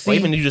out. But see, or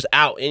even you just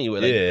out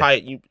anyway.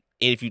 Like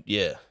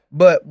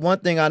But one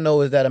thing I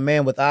know is that a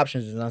man with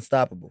options is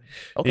unstoppable.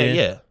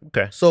 Okay,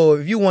 Okay. So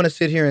if you want to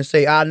sit here and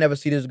say, I'll never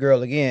see this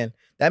girl again,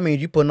 that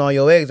means you're putting all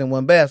your eggs in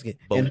one basket.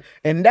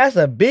 And that's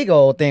a big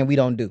old thing we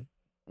don't do.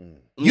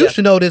 You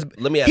should know this.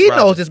 Let me ask he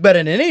Robin. Knows this better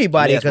than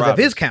anybody because of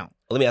his count.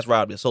 Let me ask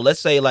Rob this. So let's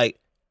say like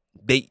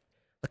because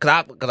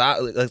I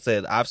like I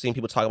said, I've seen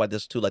people talk about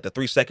this too, like the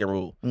 3-second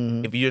rule.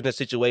 If you're in a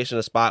situation,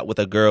 a spot with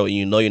a girl and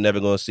you know you're never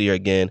going to see her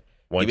again,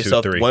 1, give 2,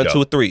 yourself 3, 1, go.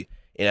 2, 3.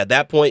 And at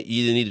that point,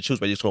 you either need to choose,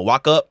 but you're just going to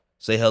walk up,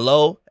 say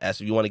hello, ask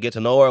if you want to get to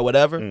know her or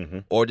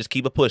whatever, or just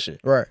keep it pushing.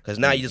 Right. Because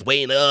now you're just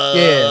waiting. You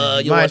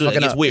don't want to do that. It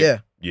gets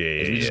weird. Yeah.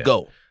 You just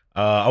go.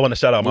 I want to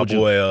shout out my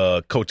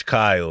boy, Coach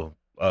Kyle.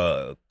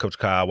 Coach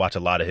Kyle, I watch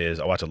a lot of his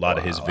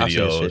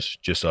videos.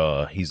 Just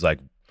he's like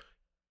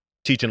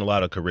teaching a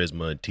lot of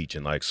charisma and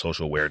teaching like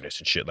social awareness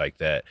and shit like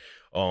that.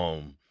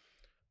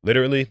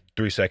 Literally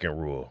 3-second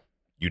rule.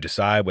 You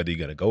decide whether you're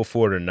gonna go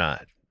for it or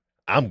not.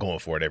 I'm going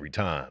for it every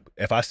time.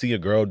 If I see a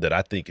girl that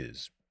I think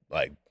is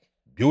like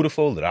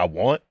beautiful, that I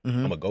want,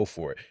 I'm gonna go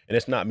for it. And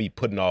it's not me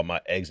putting all my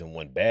eggs in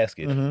one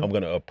basket. I'm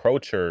gonna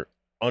approach her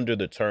under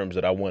the terms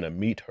that I want to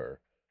meet her.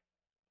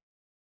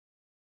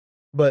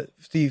 But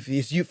Steve,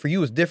 for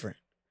you, it's different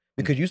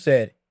because you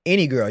said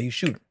any girl you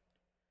shooting.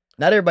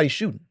 Not everybody's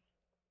shooting.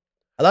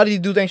 A lot of these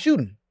dudes ain't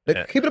shooting.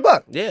 Keep it a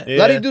buck. Yeah. A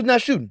lot of these dudes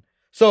not shooting.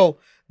 So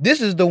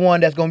this is the one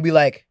that's gonna be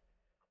like,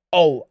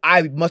 oh,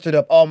 I mustered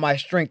up all my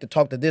strength to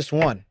talk to this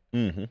one,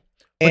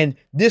 and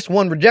this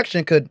one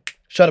rejection could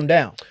shut him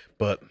down.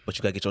 But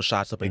you gotta get your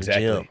shots up in the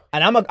gym.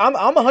 And I'm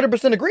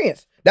 100%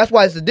 agreeant. That's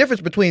why it's the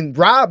difference between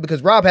Rob,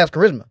 because Rob has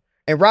charisma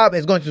and Rob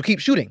is going to keep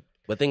shooting.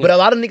 But a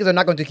lot of niggas are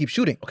not going to keep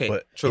shooting. Okay,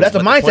 true. That's a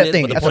mindset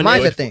thing. That's a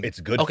mindset thing. It's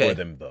good for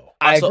them though.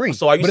 I agree.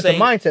 So are you saying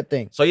it's a mindset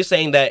thing? So you're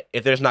saying that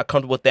if they're not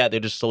comfortable with that, they're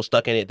just so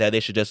stuck in it that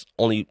they should just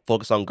only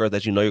focus on girls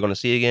that you know you're going to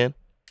see again?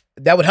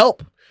 That would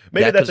help.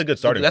 Maybe that's a good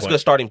starting point. That's a good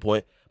starting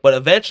point. But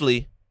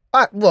eventually,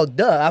 I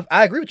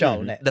agree with y'all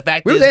on that. The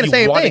fact is,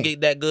 you want to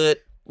get that good.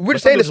 We're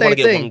saying the same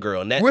thing. One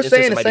girl, we're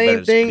saying the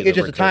same thing. It's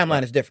just the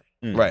timeline is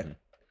different, right?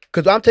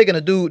 Because I'm taking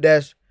a dude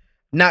that's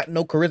not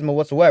no charisma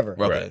whatsoever.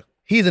 Okay,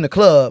 he's in the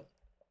club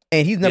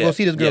and he's never gonna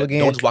see this girl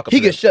again. He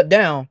gets shut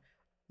down.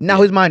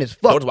 Now his mind is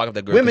fucked. Don't walk up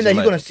that girl. Women that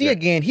he's gonna see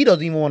again, he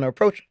doesn't even want to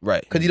approach her,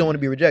 right? Because he don't want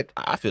to be rejected.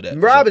 I feel that.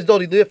 Rob is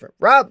totally different.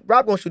 Rob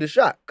gonna shoot a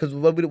shot because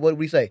what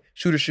we say?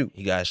 Shoot or shoot.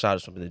 He got a shot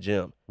from in the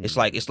gym. It's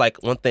like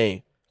one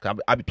thing.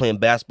 I be playing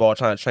basketball,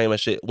 trying to train my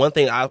shit. One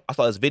thing I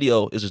saw this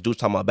video is this dude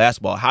talking about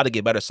basketball, how to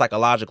get better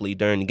psychologically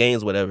during the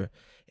games, whatever,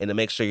 and to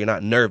make sure you're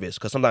not nervous.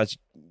 Because sometimes,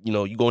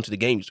 you go into the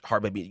game, your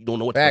heart baby, you don't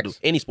know what to do.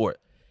 Any sport.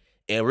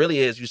 And it really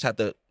is, you just have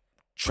to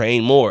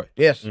train more.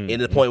 Yes. And to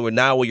the point where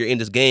now when you're in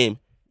this game,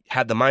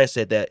 have the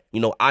mindset that,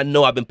 I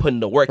know I've been putting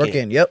the work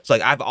in. Yep. So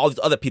like I have all these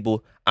other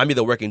people, I'm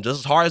either working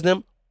just as hard as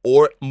them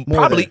or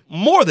probably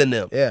more than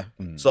them. Yeah.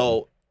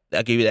 So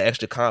that give you that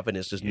extra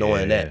confidence, just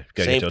knowing that.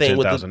 Same thing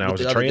with 10,000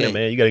 hours of training,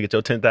 man. You got to get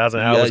your 10,000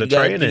 hours of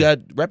training. You got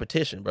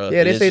repetition, bro.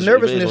 Yeah, they say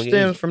nervousness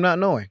stems from not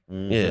knowing.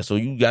 Yeah, so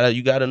you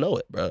gotta know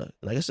it, bro.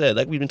 Like I said,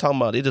 like we've been talking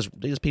about, they just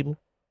people,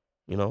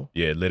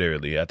 Yeah,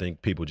 literally. I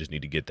think people just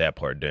need to get that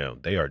part down.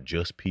 They are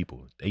just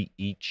people. They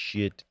eat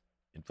shit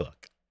and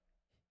fuck.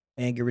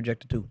 And get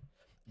rejected too.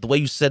 The way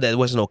you said that, there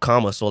wasn't no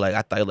comma, so like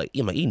I thought like,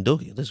 I'm eating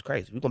dookie. This is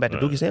crazy. We going back to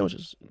dookie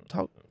sandwiches.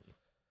 Talk.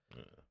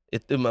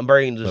 My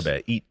brain just. My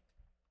bad. Eat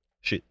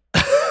shit.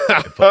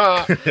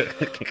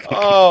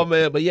 Oh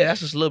man, but yeah,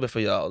 that's just a little bit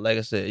for y'all. Like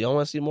I said, y'all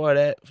want to see more of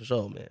that for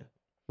sure, man.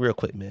 Real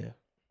quick, man.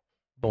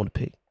 Bone to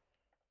pick.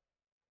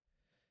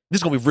 This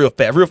is gonna be real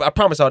fast. I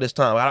promise y'all this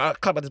time. I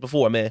talked about this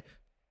before, man.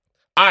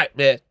 All right,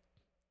 man.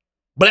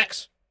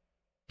 Blacks.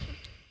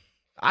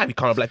 I be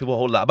calling black people a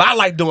whole lot, but I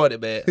like doing it,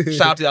 man.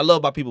 Shout out to you. I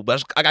love my people,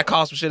 but I got to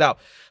call some shit out.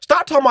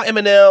 Stop talking about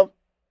Eminem.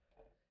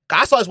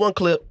 I saw this one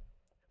clip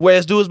where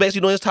this dude was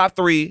basically doing his top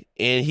 3,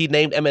 and he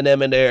named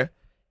Eminem in there.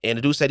 And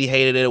the dude said he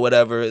hated it or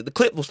whatever. The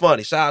clip was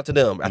funny. Shout out to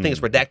them. I think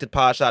it's Redacted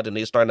Pod. Shout out to them.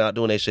 They starting out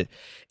doing that shit.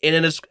 And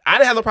then I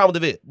didn't have no problem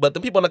with it. But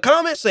the people in the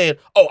comments saying,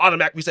 oh,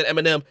 automatically said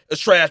Eminem is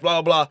trash, blah,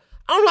 blah, blah.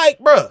 I'm like,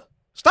 bruh,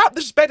 stop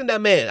disrespecting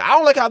that man. I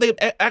don't like how they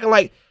acting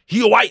like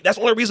he white. That's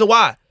the only reason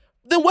why.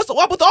 Then what's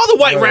up with all the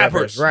white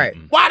rappers? Right.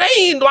 Why they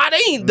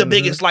ain't the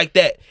biggest like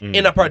that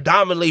in a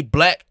predominantly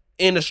black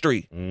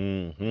industry?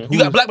 You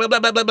got black, you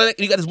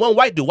got this one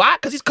white dude. Why?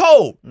 Because he's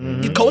cold.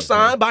 He's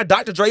co-signed by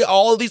Dr. Dre,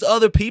 all these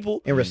other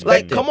people. And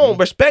respected. Like, come on,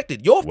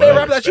 respected. Your favorite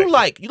rapper that you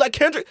like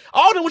Kendrick.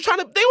 All of them was they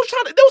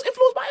was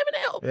influenced by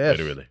Eminem. Yes.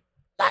 Literally.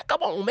 Like,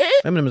 come on, man.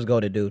 Eminem is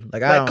goated, dude.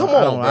 Like, come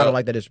on, I don't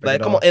like that disrespect.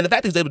 Like, come on. And the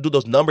fact that he's able to do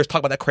those numbers, talk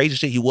about that crazy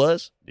shit he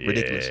was,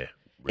 ridiculous.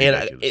 And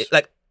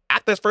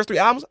after his first 3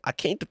 albums, I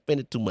can't defend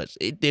it too much.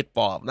 It did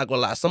fall. I'm not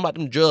gonna lie. Some of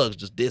them drugs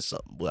just did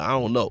something, but I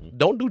don't know.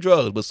 Don't do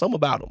drugs, but some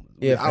about them.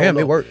 Yeah, for him,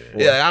 it worked.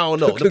 Yeah, I don't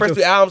know. The first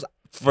 3 albums,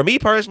 for me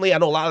personally, I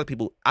know a lot of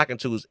people. I can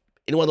choose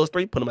any one of those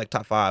 3, put them like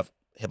top 5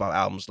 hip hop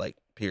albums, like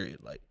period.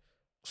 Like,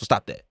 so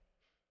stop that.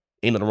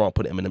 Ain't nothing wrong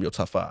putting Eminem in your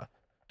top 5.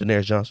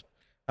 Daenerys Johnson.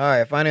 All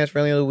right, finance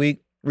friendly of the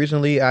week.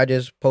 Recently, I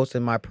just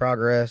posted my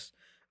progress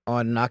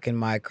on knocking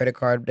my credit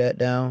card debt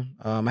down.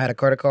 I had a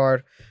credit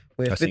card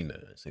with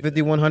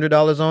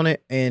 $5,100 on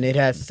it, and it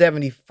has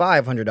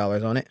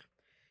 $7,500 on it.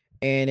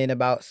 And in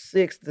about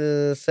 6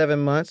 to 7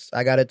 months,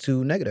 I got it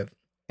to negative.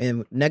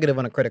 And negative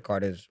on a credit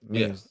card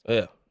means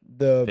the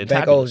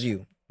bank owes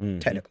you,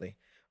 technically.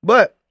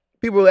 But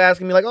people were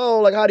asking me like, oh,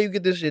 like how do you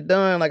get this shit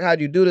done? Like how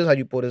do you do this? How do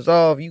you pull this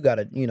off? You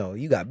got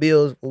you got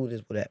bills, food,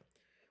 this, that.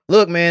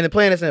 Look, man, the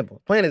plan is simple.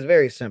 The plan is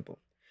very simple.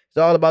 It's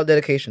all about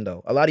dedication,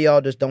 though. A lot of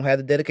y'all just don't have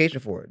the dedication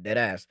for it. Dead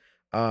ass.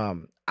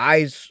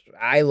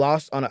 I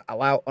lost on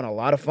a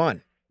lot of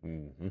fun.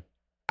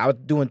 I was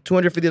doing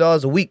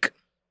 $250 a week.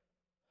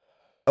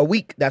 A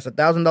week. That's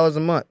 $1,000 a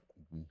month.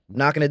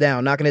 Knocking it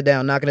down.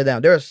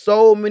 There are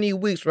so many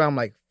weeks where I'm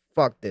like,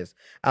 fuck this.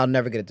 I'll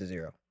never get it to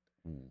 0.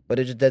 But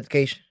it's just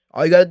dedication.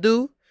 All you got to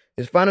do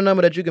is find a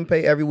number that you can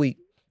pay every week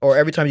or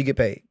every time you get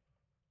paid.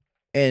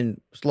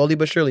 And slowly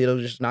but surely, it'll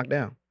just knock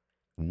down.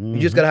 You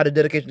just got to have the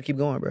dedication to keep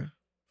going, bro.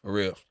 For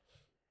real.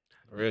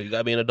 You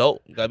gotta be an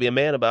adult. You gotta be a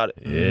man about it.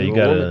 Yeah, you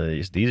gotta.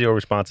 These are your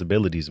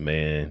responsibilities,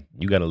 man.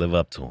 You gotta live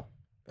up to them.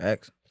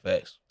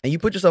 Facts. And you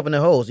put yourself in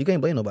the holes. You can't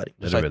blame nobody.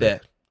 Just like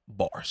that.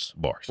 Bars.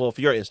 Well, for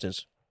your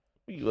instance,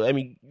 I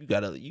mean, you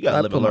gotta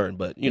live and learn,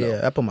 but you know.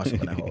 Yeah, I put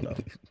myself in that hole though.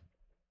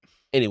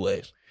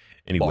 Anyways,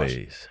 we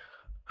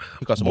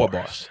got some more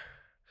bars.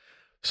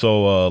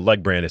 So,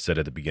 like Brandon said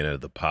at the beginning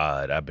of the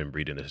pod, I've been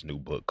reading this new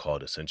book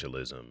called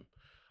Essentialism.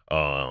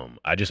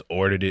 I just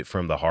ordered it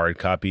from the hard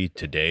copy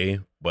today,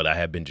 but I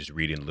have been just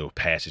reading little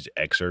passage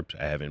excerpts.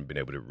 I haven't been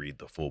able to read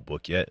the full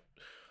book yet.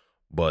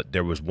 But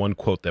there was one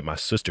quote that my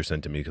sister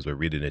sent to me because we're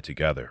reading it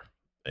together.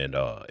 And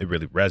it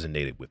really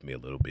resonated with me a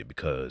little bit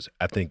because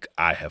I think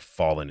I have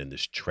fallen in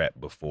this trap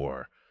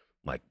before,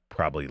 like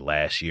probably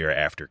last year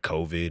after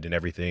COVID and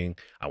everything.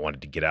 I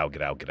wanted to get out.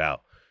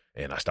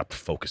 And I stopped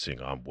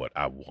focusing on what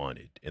I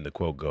wanted. And the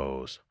quote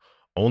goes,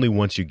 "Only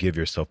once you give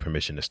yourself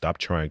permission to stop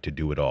trying to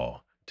do it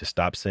all, to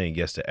stop saying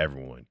yes to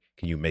everyone,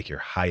 can you make your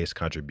highest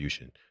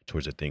contribution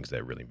towards the things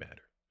that really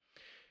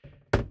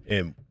matter."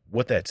 And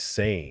what that's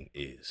saying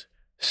is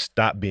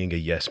stop being a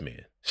yes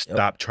man.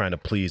 Stop trying to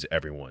please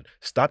everyone.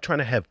 Stop trying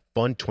to have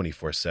fun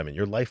 24/7.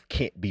 Your life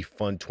can't be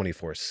fun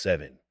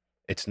 24/7.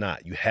 It's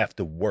not. You have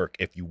to work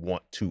if you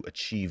want to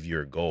achieve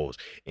your goals.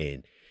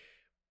 And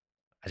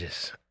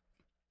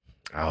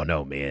I don't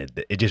know, man.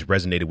 It just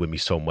resonated with me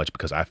so much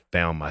because I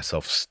found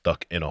myself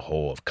stuck in a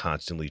hole of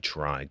constantly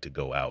trying to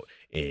go out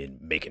and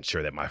making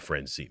sure that my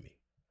friends see me.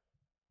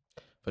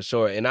 For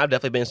sure. And I've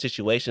definitely been in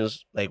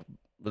situations like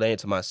relating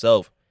to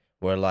myself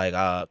where like,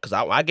 cause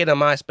I get in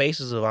my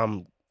spaces if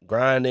I'm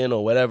grinding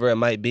or whatever it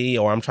might be,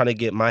 or I'm trying to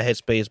get my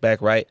headspace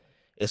back right.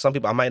 And some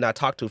people I might not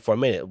talk to for a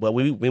minute, but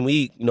when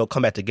we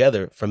come back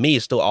together, for me,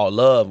 it's still all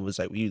love. It's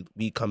like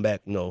we come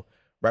back, right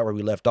where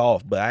we left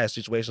off. But I had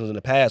situations in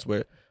the past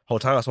where whole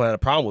time someone had a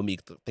problem with me,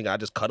 think I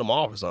just cut them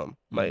off or something.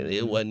 Like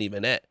it wasn't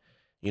even that.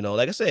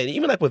 Like I said,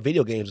 even like with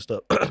video games and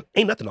stuff,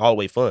 ain't nothing all the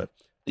way fun.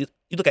 You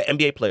look at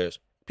NBA players,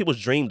 people's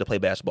dream to play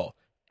basketball.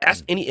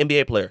 Ask any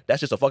NBA player, that's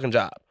just a fucking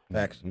job.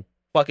 Facts.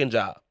 Fucking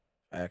job.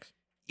 Facts.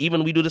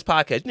 Even when we do this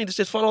podcast, you need this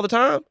shit fun all the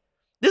time.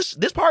 This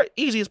part,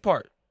 easiest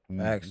part.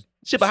 Facts.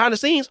 Shit behind the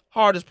scenes,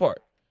 hardest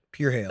part.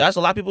 Pure hell. That's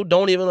a lot of people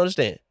don't even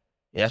understand.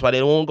 And that's why they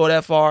don't want to go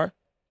that far.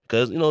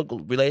 Because,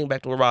 relating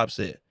back to what Rob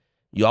said,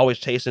 you always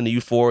chasing the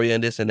euphoria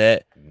and this and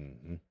that.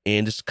 Mm-hmm.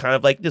 And just kind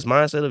of like this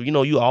mindset of,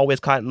 you always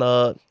caught in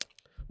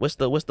what's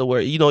the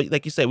word?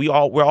 Like you said, we're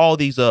all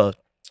these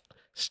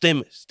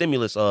stimulant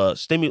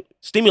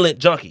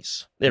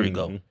junkies. There we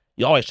go.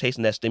 You're always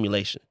chasing that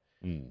stimulation.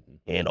 Mm-hmm.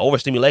 And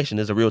overstimulation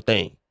is a real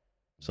thing.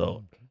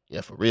 So, yeah,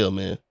 for real,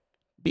 man.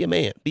 Be a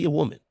man. Be a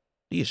woman.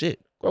 Be a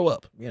shit. Grow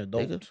up. Be an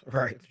adult. Nigga.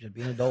 Right. Just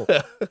be an adult.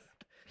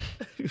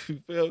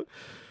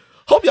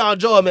 Hope y'all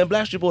enjoy, man.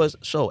 Blackstreet Boys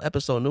Show,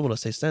 episode número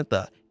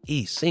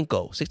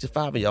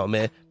 65 of y'all,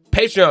 man.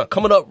 Patreon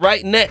coming up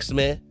right next,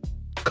 man.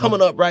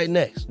 Coming up right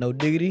next. No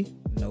diggity,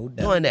 no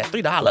doubt. Doing that.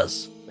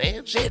 $3,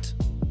 man. Shit.